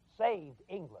you, saved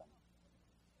England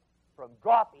from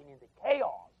dropping into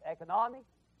chaos, economic,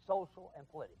 social, and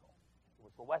political. It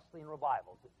was the Wesleyan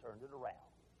revivals that turned it around.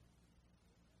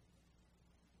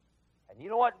 And you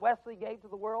know what Wesley gave to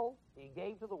the world? He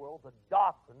gave to the world the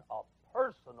doctrine of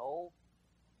personal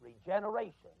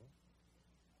regeneration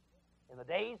in the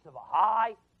days of a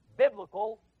high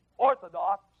biblical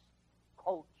orthodox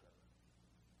culture.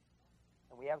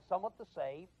 And we have somewhat the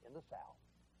same in the South.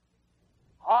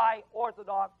 High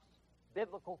orthodox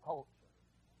biblical culture.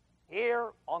 Here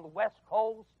on the West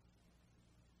Coast,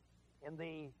 in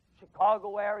the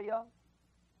Chicago area,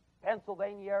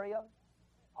 Pennsylvania area,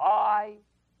 high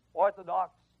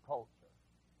orthodox culture.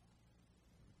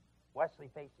 Wesley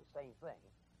faced the same thing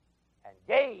and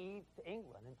gave to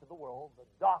England and to the world the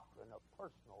doctrine of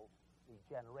personal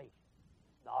regeneration.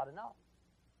 It's not enough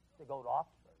to go to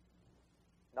Oxford.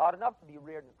 Not enough to be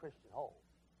reared in a Christian home.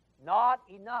 Not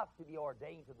enough to be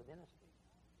ordained to the ministry.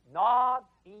 Not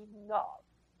enough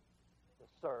to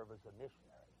serve as a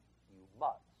missionary. You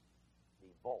must be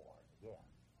born again.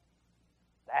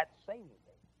 That's saving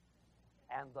faith.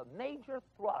 And the major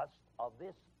thrust of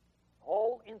this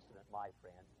whole incident, my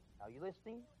friend, are you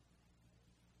listening?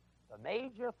 The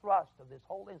major thrust of this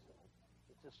whole incident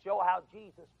is to show how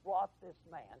Jesus brought this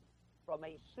man from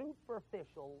a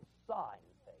superficial sign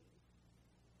faith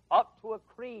up to a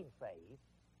creed faith,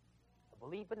 a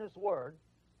belief in His Word,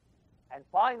 and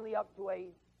finally up to a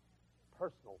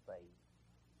personal faith,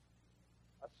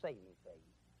 a saving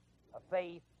faith, a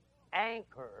faith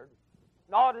anchored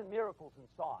not in miracles and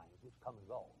signs which come and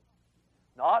go,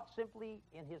 not simply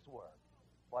in His Word,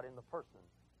 but in the person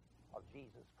of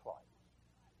Jesus Christ.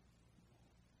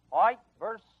 All right,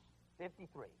 verse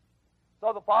 53.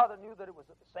 So the Father knew that it was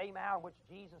at the same hour in which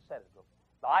Jesus said to him,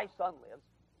 Thy Son lives,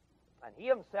 and He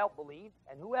Himself believed,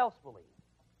 and who else believed?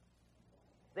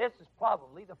 This is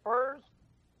probably the first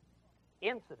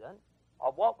incident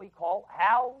of what we call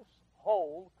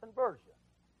household conversion.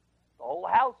 The whole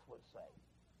house was saved.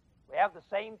 We have the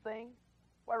same thing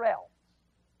where else?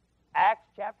 Acts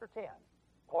chapter 10,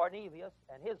 Cornelius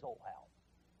and his whole house.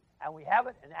 And we have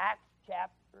it in Acts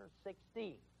chapter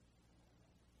 16.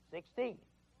 16,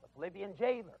 the Philippian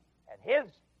jailer and his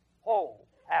whole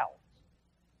house.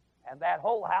 And that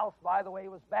whole house, by the way,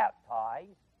 was baptized.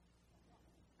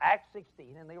 Acts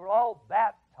 16, and they were all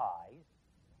baptized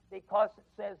because it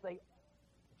says the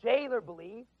jailer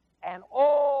believed and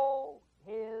all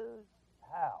his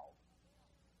house.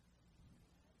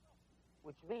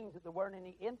 Which means that there weren't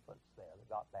any infants there that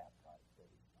got baptized. See?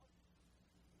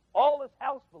 All his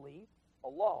house believed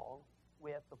along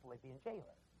with the Philippian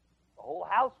jailer. The whole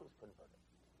house was converted.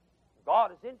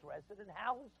 God is interested in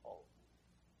households.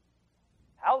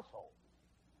 Households.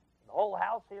 The whole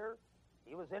house here,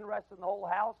 he was interested in the whole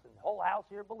house, and the whole house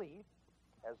here believed,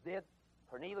 as did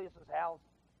Cornelius' house,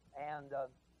 and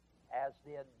as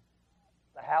did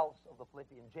the house of the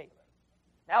Philippian jailer.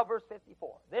 Now, verse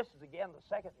 54. This is again the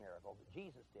second miracle that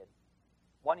Jesus did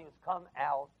when he was come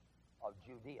out of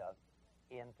Judea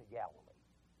into Galilee.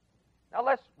 Now,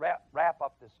 let's wrap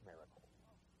up this miracle.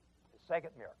 The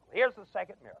second miracle. Here's the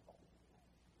second miracle.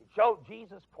 It showed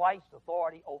Jesus Christ's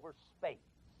authority over space.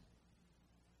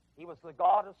 He was the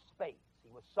God of space. He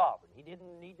was sovereign. He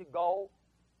didn't need to go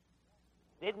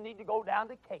down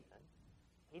to Canaan.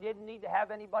 He didn't need to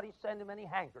have anybody send him any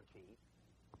handkerchief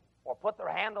or put their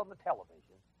hand on the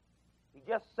television. He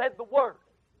just said the word.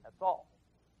 That's all.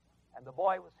 And the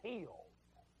boy was healed,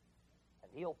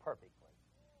 and healed perfectly.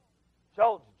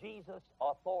 Shows Jesus'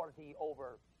 authority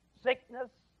over sickness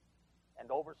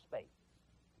and over space.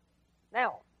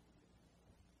 Now,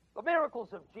 the miracles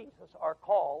of Jesus are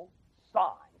called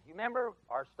signs. You remember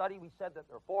our study, we said that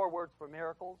there are 4 words for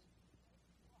miracles.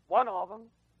 One of them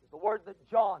is the word that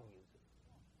John uses,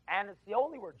 and it's the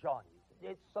only word John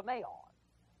uses. It's semeion,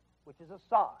 which is a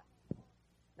sign.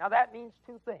 Now that means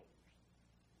 2 things.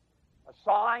 A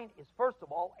sign is, first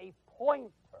of all, a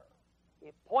pointer.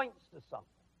 It points to something.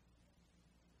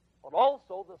 But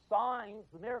also the signs,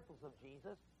 the miracles of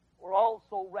Jesus, were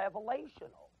also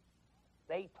revelational.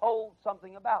 They told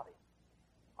something about him.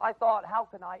 I thought, how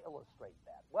can I illustrate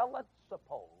that? Well, let's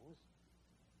suppose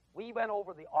we went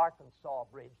over the Arkansas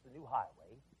Bridge, the new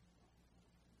highway,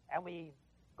 and we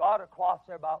got across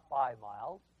there about 5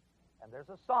 miles, and there's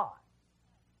a sign.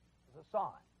 There's a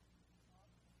sign.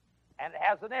 And it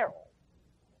has an arrow.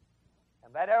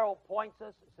 And that arrow points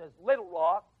us, it says Little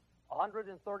Rock,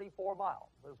 134 miles.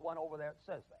 There's one over there that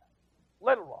says that.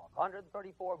 Little Rock,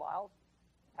 134 miles,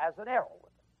 has an arrow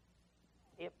with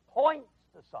it. It points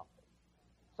to something.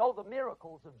 So the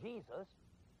miracles of Jesus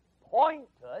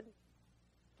pointed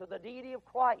to the deity of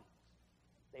Christ.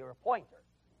 They were pointers.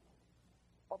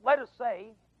 But let us say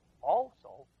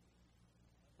also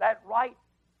that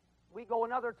we go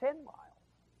another 10 miles.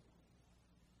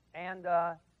 And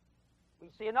we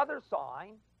see another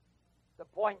sign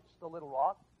that points to Little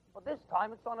Rock, but this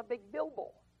time it's on a big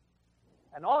billboard.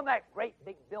 And on that great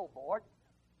big billboard,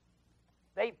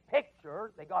 they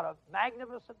got a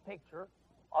magnificent picture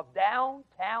of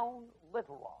downtown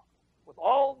Little Rock with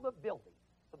all the buildings.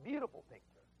 It's a beautiful picture.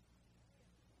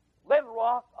 Little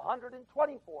Rock,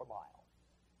 124 miles.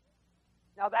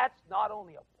 Now that's not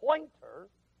only a pointer,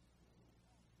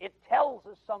 it tells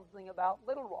us something about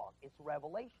Little Rock. It's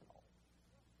revelational.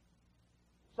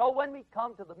 So when we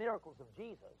come to the miracles of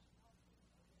Jesus,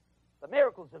 the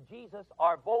miracles of Jesus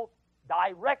are both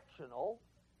directional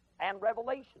and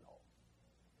revelational.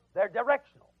 They're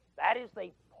directional. That is,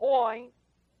 they point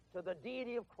to the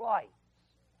deity of Christ.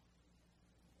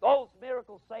 Those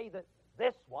miracles say that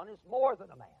this one is more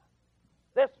than a man.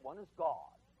 This one is God.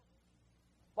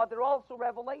 But they're also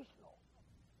revelational.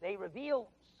 They reveal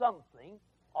something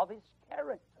of his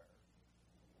character.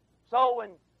 So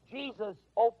when Jesus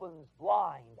opens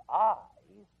blind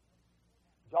eyes,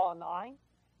 John 9,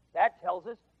 that tells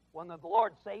us when the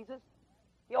Lord saves us,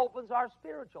 he opens our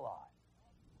spiritual eyes.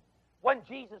 When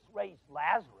Jesus raised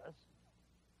Lazarus,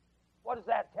 what does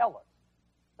that tell us?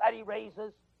 That he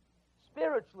raises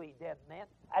spiritually dead men,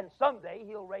 and someday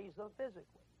he'll raise them physically.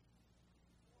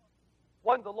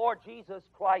 When the Lord Jesus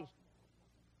Christ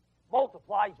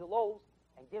multiplies the loaves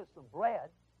and gives them bread,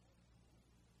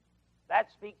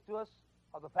 that speaks to us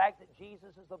of the fact that Jesus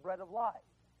is the bread of life.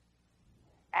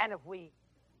 And if we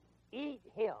eat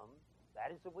him,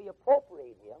 that is, if we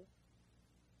appropriate him,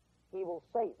 he will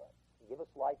save us and give us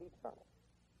life eternal.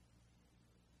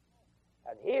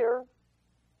 And here,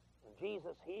 when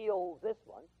Jesus heals this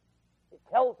one, it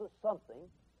tells us something,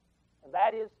 and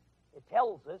that is, it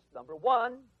tells us, number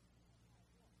one,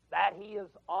 that he is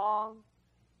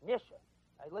omniscient.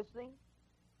 Are you listening?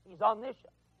 He's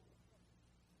omniscient.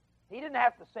 He didn't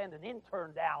have to send an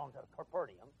intern down to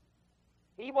Capernaum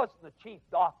He wasn't the chief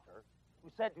doctor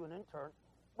who said to an intern,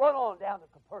 run on down to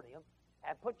Capernaum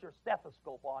and put your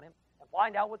stethoscope on him and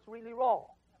find out what's really wrong.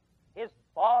 His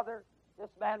father, this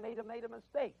man made a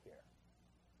mistake here.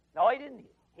 No, he didn't.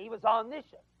 He was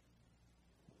omniscient.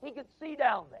 He could see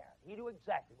down there. He knew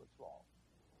exactly what's wrong.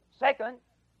 Second,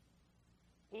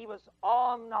 he was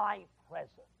omnipresent.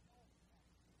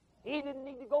 He didn't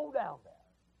need to go down there.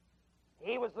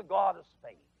 He was the God of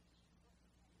space.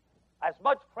 As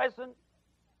much present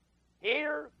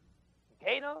here in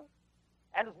Cana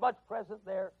and as much present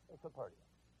there in Capernaum.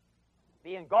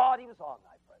 Being God, he was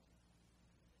omnipresent.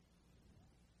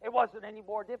 It wasn't any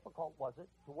more difficult, was it,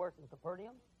 to work in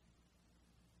Capernaum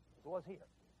as it was here?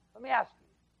 Let me ask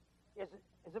you,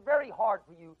 is it very hard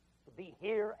for you to be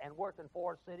here and work in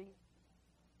Forest City?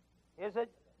 Is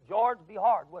it? George, it'd be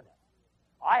hard, wouldn't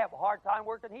it? I have a hard time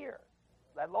working here,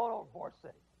 let alone over Forest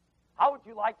City. How would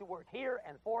you like to work here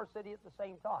and Forest City at the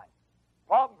same time?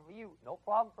 Problem for you, no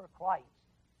problem for Christ.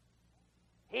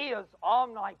 He is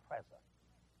omnipresent.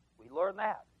 We learn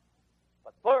that.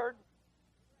 But third,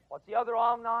 what's the other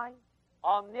omni?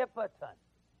 Omnipotent.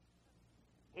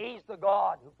 He's the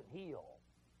God who can heal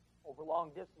over long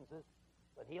distances,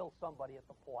 but heal somebody at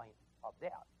the point of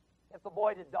death. If the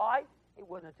boy had died, it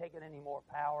wouldn't have taken any more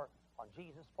power on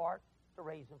Jesus' part to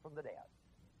raise him from the dead.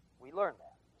 We learn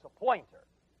that. It's a pointer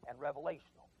and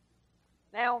revelational.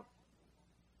 Now,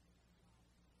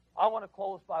 I want to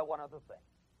close by one other thing.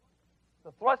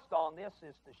 The thrust on this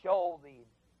is to show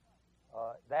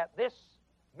that this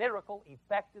miracle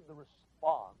effected the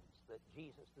response that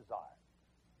Jesus desired.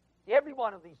 Every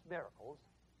one of these miracles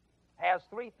has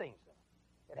three things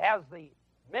in it. It has the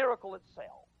miracle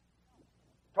itself,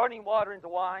 turning water into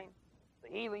wine, the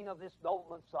healing of this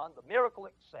nobleman's son, the miracle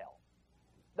itself.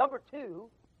 Number two,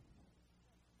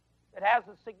 it has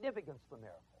a significance of the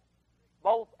miracle,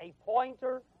 both a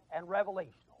pointer and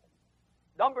revelational.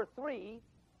 Number three,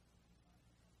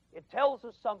 it tells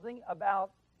us something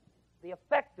about the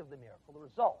effect of the miracle, the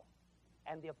result.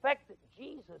 And the effect that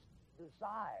Jesus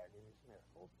desired in his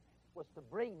miracles was to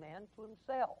bring men to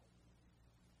himself.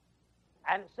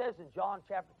 And it says in John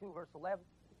chapter 2, verse 11,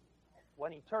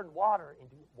 when he turned water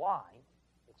into wine,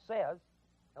 it says,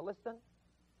 now listen,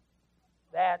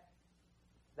 that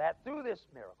through this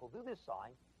miracle, through this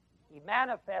sign, he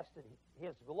manifested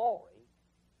his glory.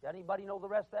 Does anybody know the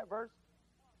rest of that verse?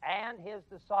 And his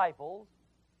disciples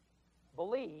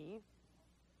believed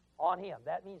on him.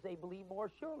 That means they believe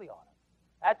more surely on him.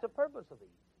 That's the purpose of these,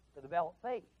 to develop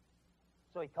faith.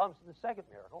 So he comes to the second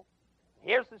miracle.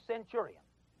 Here's the centurion.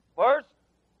 First,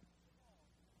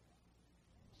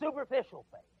 superficial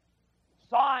faith,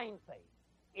 sign faith,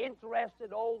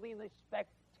 interested only in the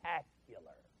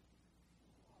spectacular,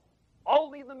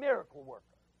 only the miracle worker,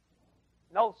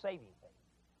 no saving faith.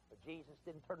 But Jesus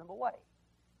didn't turn him away.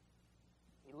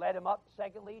 He led him up,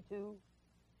 secondly, to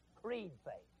creed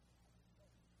faith,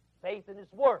 faith in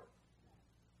his word.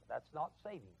 But that's not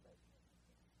saving faith.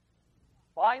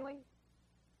 Finally,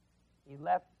 he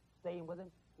left, staying with him,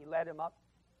 he led him up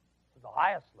to the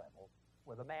highest level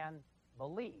where the man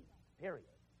believed, period.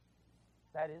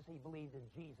 That is, he believed in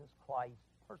Jesus Christ's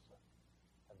person,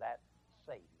 and that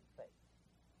saving faith.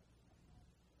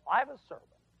 I have a sermon.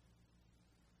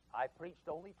 I preached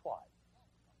only twice.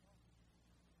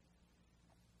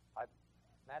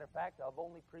 Matter of fact, I've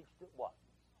only preached it once.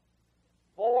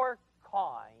 4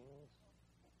 kinds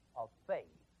of faith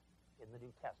in the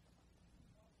New Testament.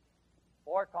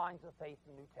 4 kinds of faith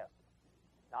in the New Testament.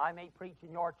 Now, I may preach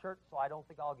in your church, so I don't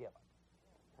think I'll give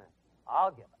it.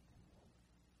 I'll give it.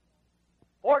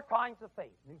 4 kinds of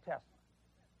faith, New Testament.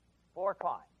 4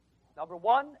 kinds. Number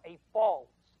 1, a false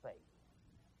faith.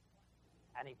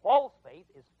 And a false faith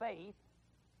is faith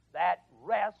that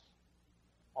rests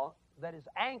on, that is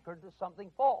anchored to something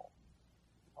false.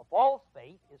 A false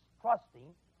faith is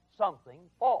trusting something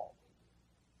false.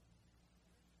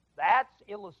 That's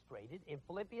illustrated in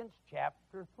Philippians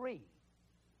chapter 3.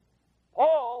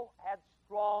 Paul had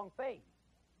strong faith,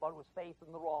 but it was faith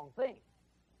in the wrong thing.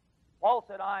 Paul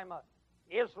said, I'm an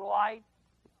Israelite,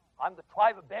 I'm the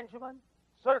tribe of Benjamin,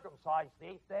 circumcised the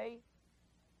 8th day,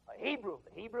 a Hebrew of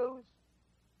the Hebrews,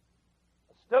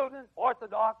 a student,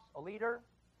 orthodox, a leader,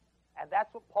 and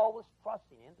that's what Paul was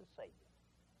trusting in to save him.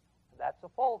 And that's a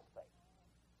false faith.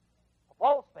 A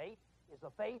false faith is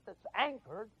a faith that's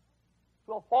anchored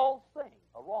to a false thing,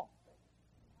 a wrong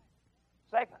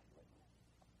thing.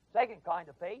 Second kind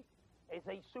of faith is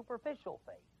a superficial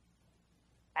faith.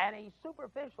 And a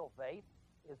superficial faith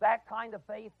is that kind of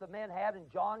faith the men had in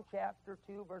John chapter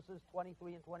 2, verses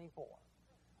 23 and 24.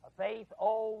 A faith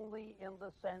only in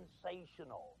the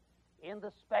sensational, in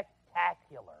the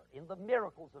spectacular, in the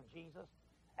miracles of Jesus,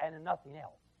 and in nothing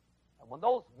else. And when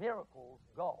those miracles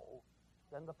go,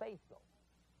 then the faith goes.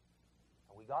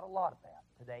 And we got a lot of that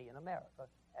today in America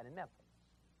and in Memphis.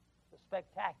 The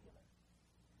spectacular.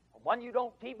 And when you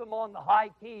don't keep them on the high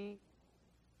key,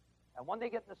 and when they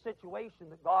get in a situation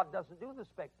that God doesn't do the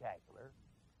spectacular,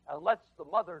 and lets the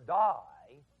mother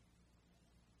die,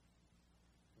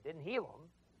 didn't heal them,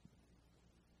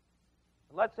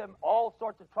 and lets them all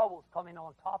sorts of troubles come in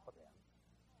on top of them,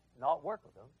 not work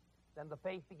with them, then the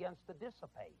faith begins to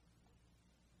dissipate.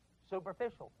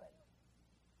 Superficial faith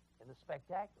in the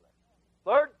spectacular.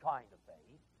 Third kind of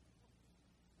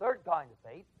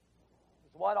faith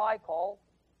is what I call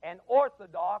an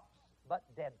orthodox but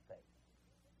dead faith.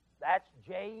 That's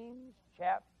James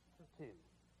chapter 2,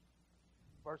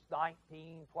 verse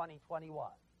 19, 20,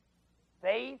 21.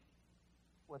 Faith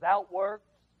without works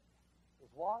is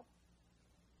what?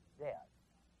 Dead.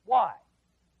 Why?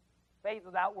 Faith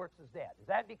without works is dead. Is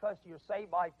that because you're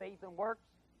saved by faith and works?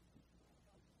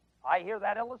 I hear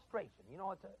that illustration. You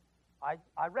know,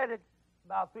 I read it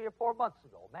about 3 or 4 months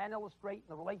ago. A man illustrating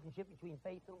the relationship between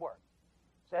faith and works.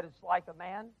 Said it's like a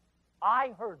man.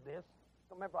 I heard this.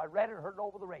 Remember, I read it and heard it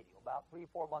over the radio about 3 or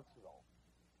 4 months ago.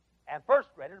 And first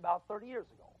read it about 30 years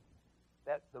ago.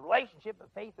 That the relationship of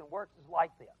faith and works is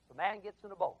like this. The man gets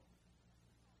in a boat.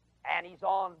 And he's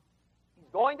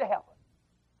going to heaven.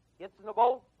 Gets in a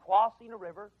boat, crossing a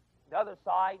river. The other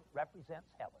side represents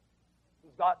heaven.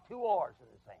 He's got 2 oars in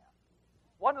his hand.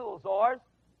 One of those oars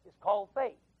is called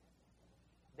faith.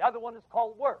 The other one is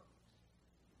called works.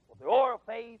 With the oar of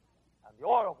faith and the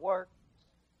oar of works,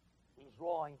 he's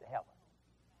rowing to heaven.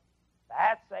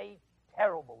 That's a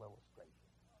terrible illustration.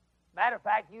 Matter of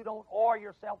fact, you don't oar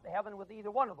yourself to heaven with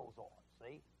either one of those oars,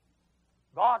 see?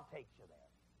 God takes you there.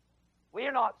 We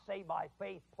are not saved by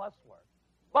faith plus works.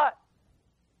 But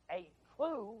a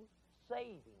true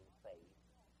saving faith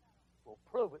will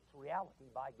prove its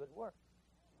reality by good works.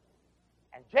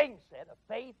 And James said, a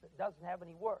faith that doesn't have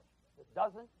any works, that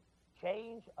doesn't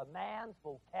change a man's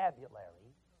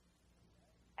vocabulary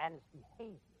and his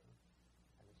behavior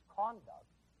and his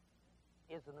conduct,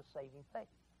 isn't a saving faith.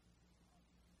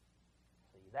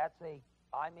 See,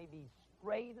 I may be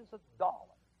straight as a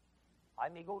dollar. I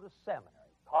may go to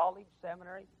seminary, college,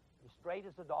 seminary, be straight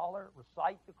as a dollar,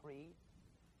 recite the creed,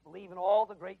 believe in all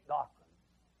the great doctrines.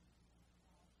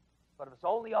 But if it's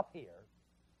only up here,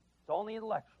 it's only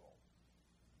intellectual,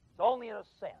 it's only an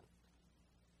assent,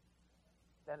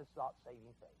 then it's not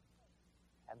saving faith.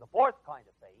 And the fourth kind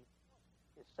of faith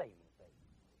is saving faith.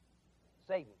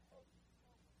 Saving faith.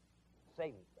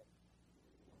 Saving faith.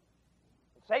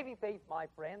 And saving faith, my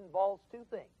friend, involves 2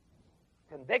 things.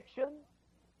 Conviction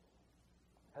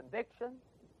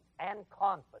and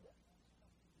confidence.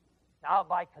 Now,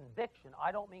 by conviction,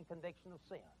 I don't mean conviction of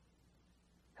sin.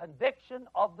 Conviction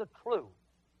of the truth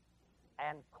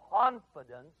and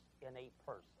confidence in a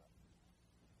person.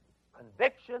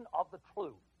 Conviction of the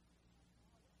truth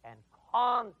and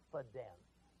confidence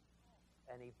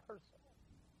in a person.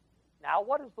 Now,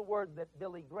 what is the word that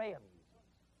Billy Graham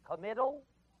uses? Committal?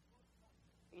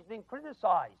 He's been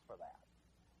criticized for that.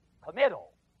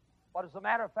 Committal. But as a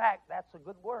matter of fact, that's a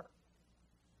good word.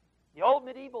 The old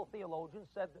medieval theologians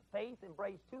said that faith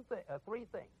embraced 3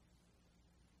 things.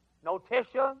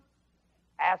 Notitia,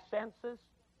 assensus,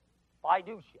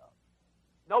 fiducia.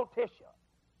 Notitia,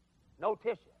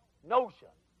 notion,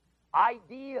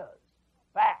 ideas,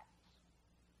 facts.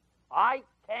 I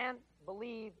can't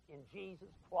believe in Jesus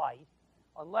Christ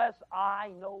unless I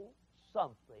know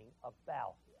something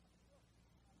about him.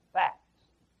 Facts.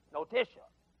 Notitia.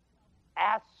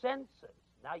 Assensus.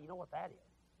 Now you know what that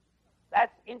is.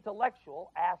 That's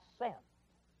intellectual assent.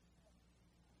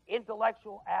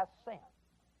 Intellectual assent.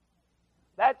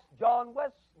 That's John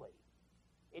Wesley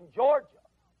in Georgia,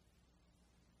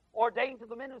 ordained to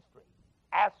the ministry.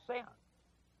 Assent.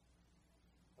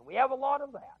 And we have a lot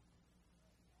of that.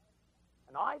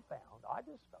 And I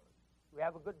discovered, we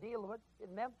have a good deal of it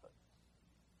in Memphis.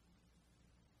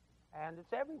 And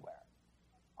it's everywhere.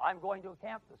 I'm going to a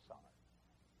camp this summer.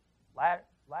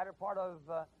 Latter part of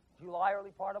July,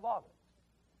 early part of August.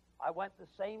 I went to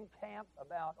the same camp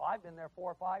I've been there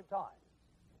 4 or 5 times.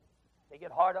 They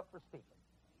get hard up for speaking.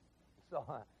 So,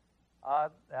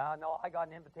 no, I got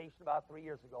an invitation about 3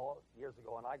 years ago,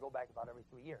 and I go back about every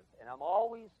 3 years. And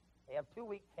they have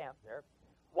 2-week camp there.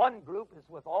 One group is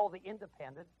with all the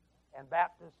independent and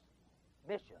Baptist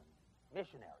missionaries.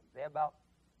 They have about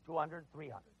 200,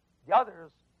 300. The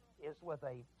others is with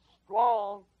a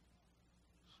strong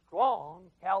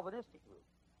Calvinistic group.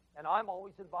 And I'm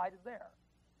always invited there.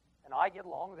 And I get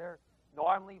along. They're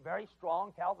normally very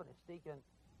strong Calvinistic, and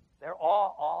They're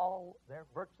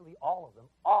virtually all of them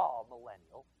are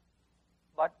millennial,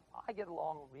 but I get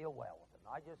along real well with them.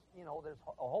 I just, there's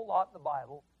a whole lot in the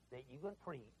Bible that you can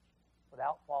preach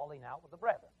without falling out with the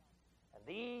brethren. And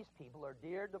these people are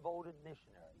dear, devoted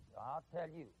missionaries. I'll tell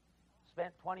you,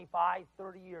 spent 25,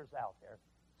 30 years out there,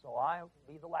 so I'll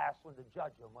be the last one to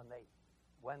judge them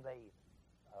when they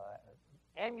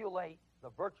emulate the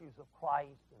virtues of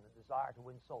Christ and the desire to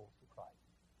win souls to Christ.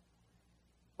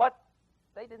 But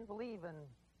they didn't believe in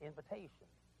invitation.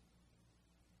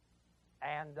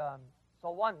 And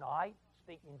so one night,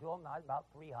 speaking to them, I had about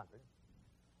 300,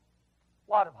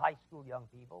 a lot of high school young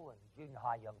people and junior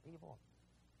high young people.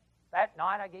 That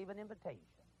night I gave an invitation.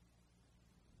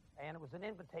 And it was an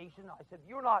invitation. I said,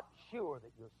 you're not sure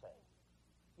that you're saved.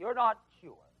 You're not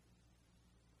sure.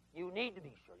 You need to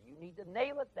be sure. You need to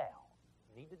nail it down.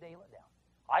 You need to nail it down.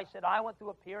 I said I went through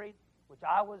a period which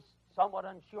I was somewhat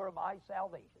unsure of my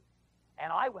salvation.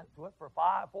 And I went through it for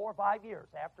 4 or 5 years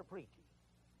after preaching.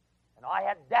 And I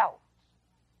had doubts.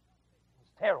 It was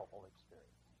a terrible experience.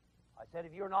 I said,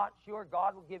 if you're not sure,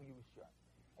 God will give you assurance.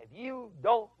 If you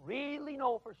don't really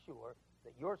know for sure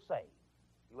that you're saved,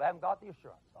 you haven't got the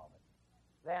assurance of it,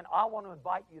 then I want to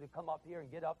invite you to come up here and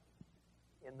get up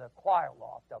in the choir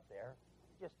loft up there,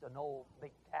 just an old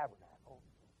big tabernacle,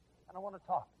 and I want to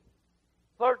talk to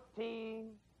you. 13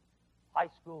 high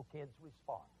school kids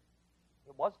responded.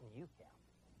 It wasn't a youth camp.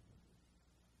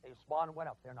 They responded and went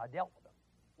up there, and I dealt with them.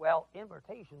 Well,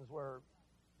 invitations were,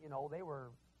 they were,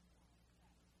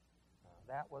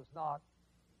 that was not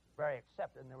very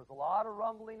accepted, and there was a lot of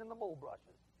rumbling in the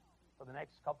bulbrushes for the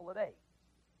next couple of days.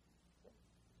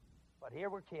 But here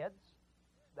were kids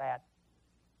that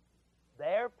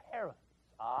their parents,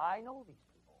 I know these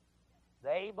people,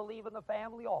 they believe in the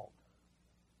family altar.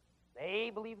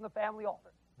 They believe in the family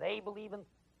altar. They believe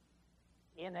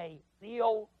in a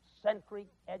theocentric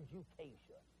education.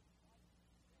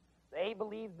 They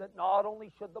believe that not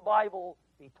only should the Bible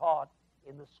be taught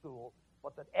in the school,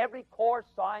 but that every course,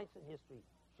 science, and history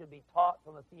should be taught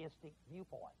from a theistic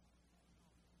viewpoint.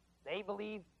 They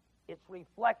believe it's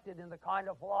reflected in the kind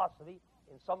of philosophy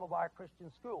in some of our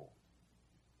Christian schools.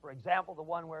 For example, the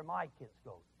one where my kids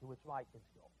go, to which my kids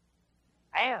go.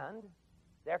 And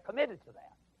they're committed to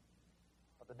that.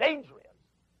 But the danger is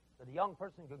that a young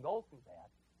person can go through that,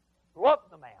 grow up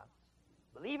in the manse,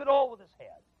 believe it all with his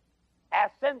head,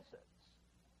 as senses,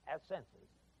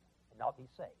 and not be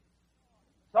saved.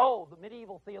 So the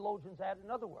medieval theologians added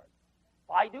another word,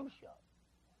 fiducia.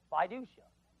 Fiducia.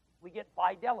 We get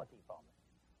fidelity from it.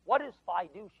 What is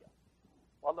fiducia?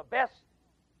 Well, the best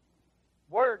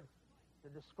word to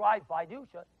describe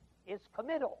fiducia is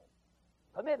committal.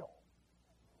 Committal.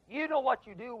 You know what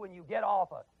you do when you get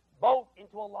off a boat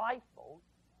into a lifeboat.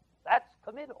 That's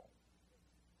committal.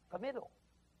 Committal.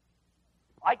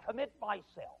 I commit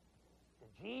myself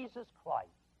to Jesus Christ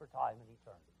for time and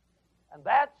eternity. And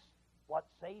that's what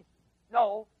saves me.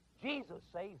 No, Jesus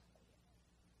saves me.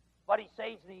 But he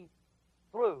saves me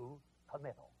through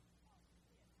committal.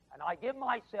 And I give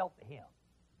myself to him.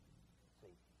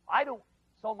 See, I don't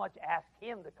so much ask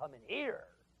him to come in here.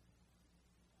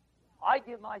 I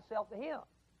give myself to him.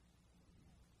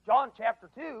 John chapter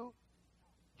 2,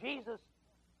 Jesus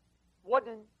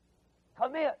wouldn't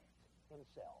commit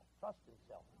himself, trust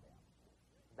himself to them.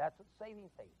 That's what saving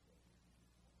faith is.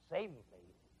 Saving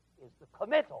faith is the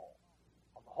committal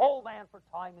of the whole man for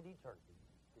time and eternity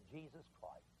to Jesus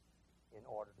Christ in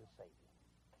order to save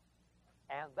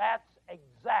him. And that's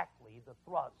exactly the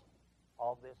thrust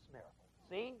of this miracle.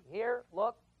 See, here,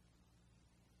 look.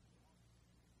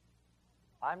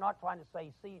 I'm not trying to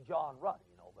say, see John run,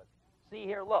 but see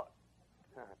here, look.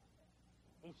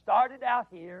 He started out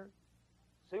here,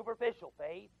 superficial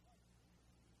faith.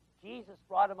 Jesus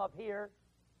brought him up here,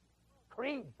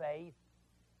 creed faith.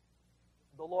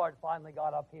 The Lord finally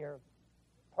got up here,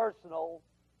 personal,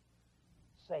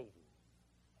 saving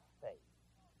faith.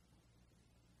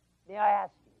 May I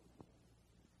ask you,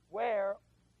 where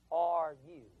are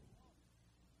you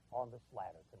on this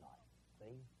ladder tonight?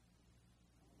 See?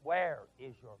 Where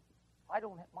is your...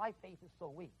 my faith is so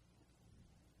weak.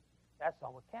 That's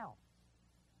not what counts.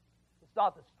 It's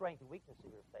not the strength and weakness of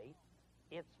your faith.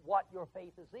 It's what your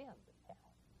faith is in that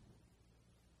counts.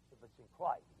 If it's in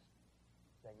Christ,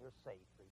 then you're saved for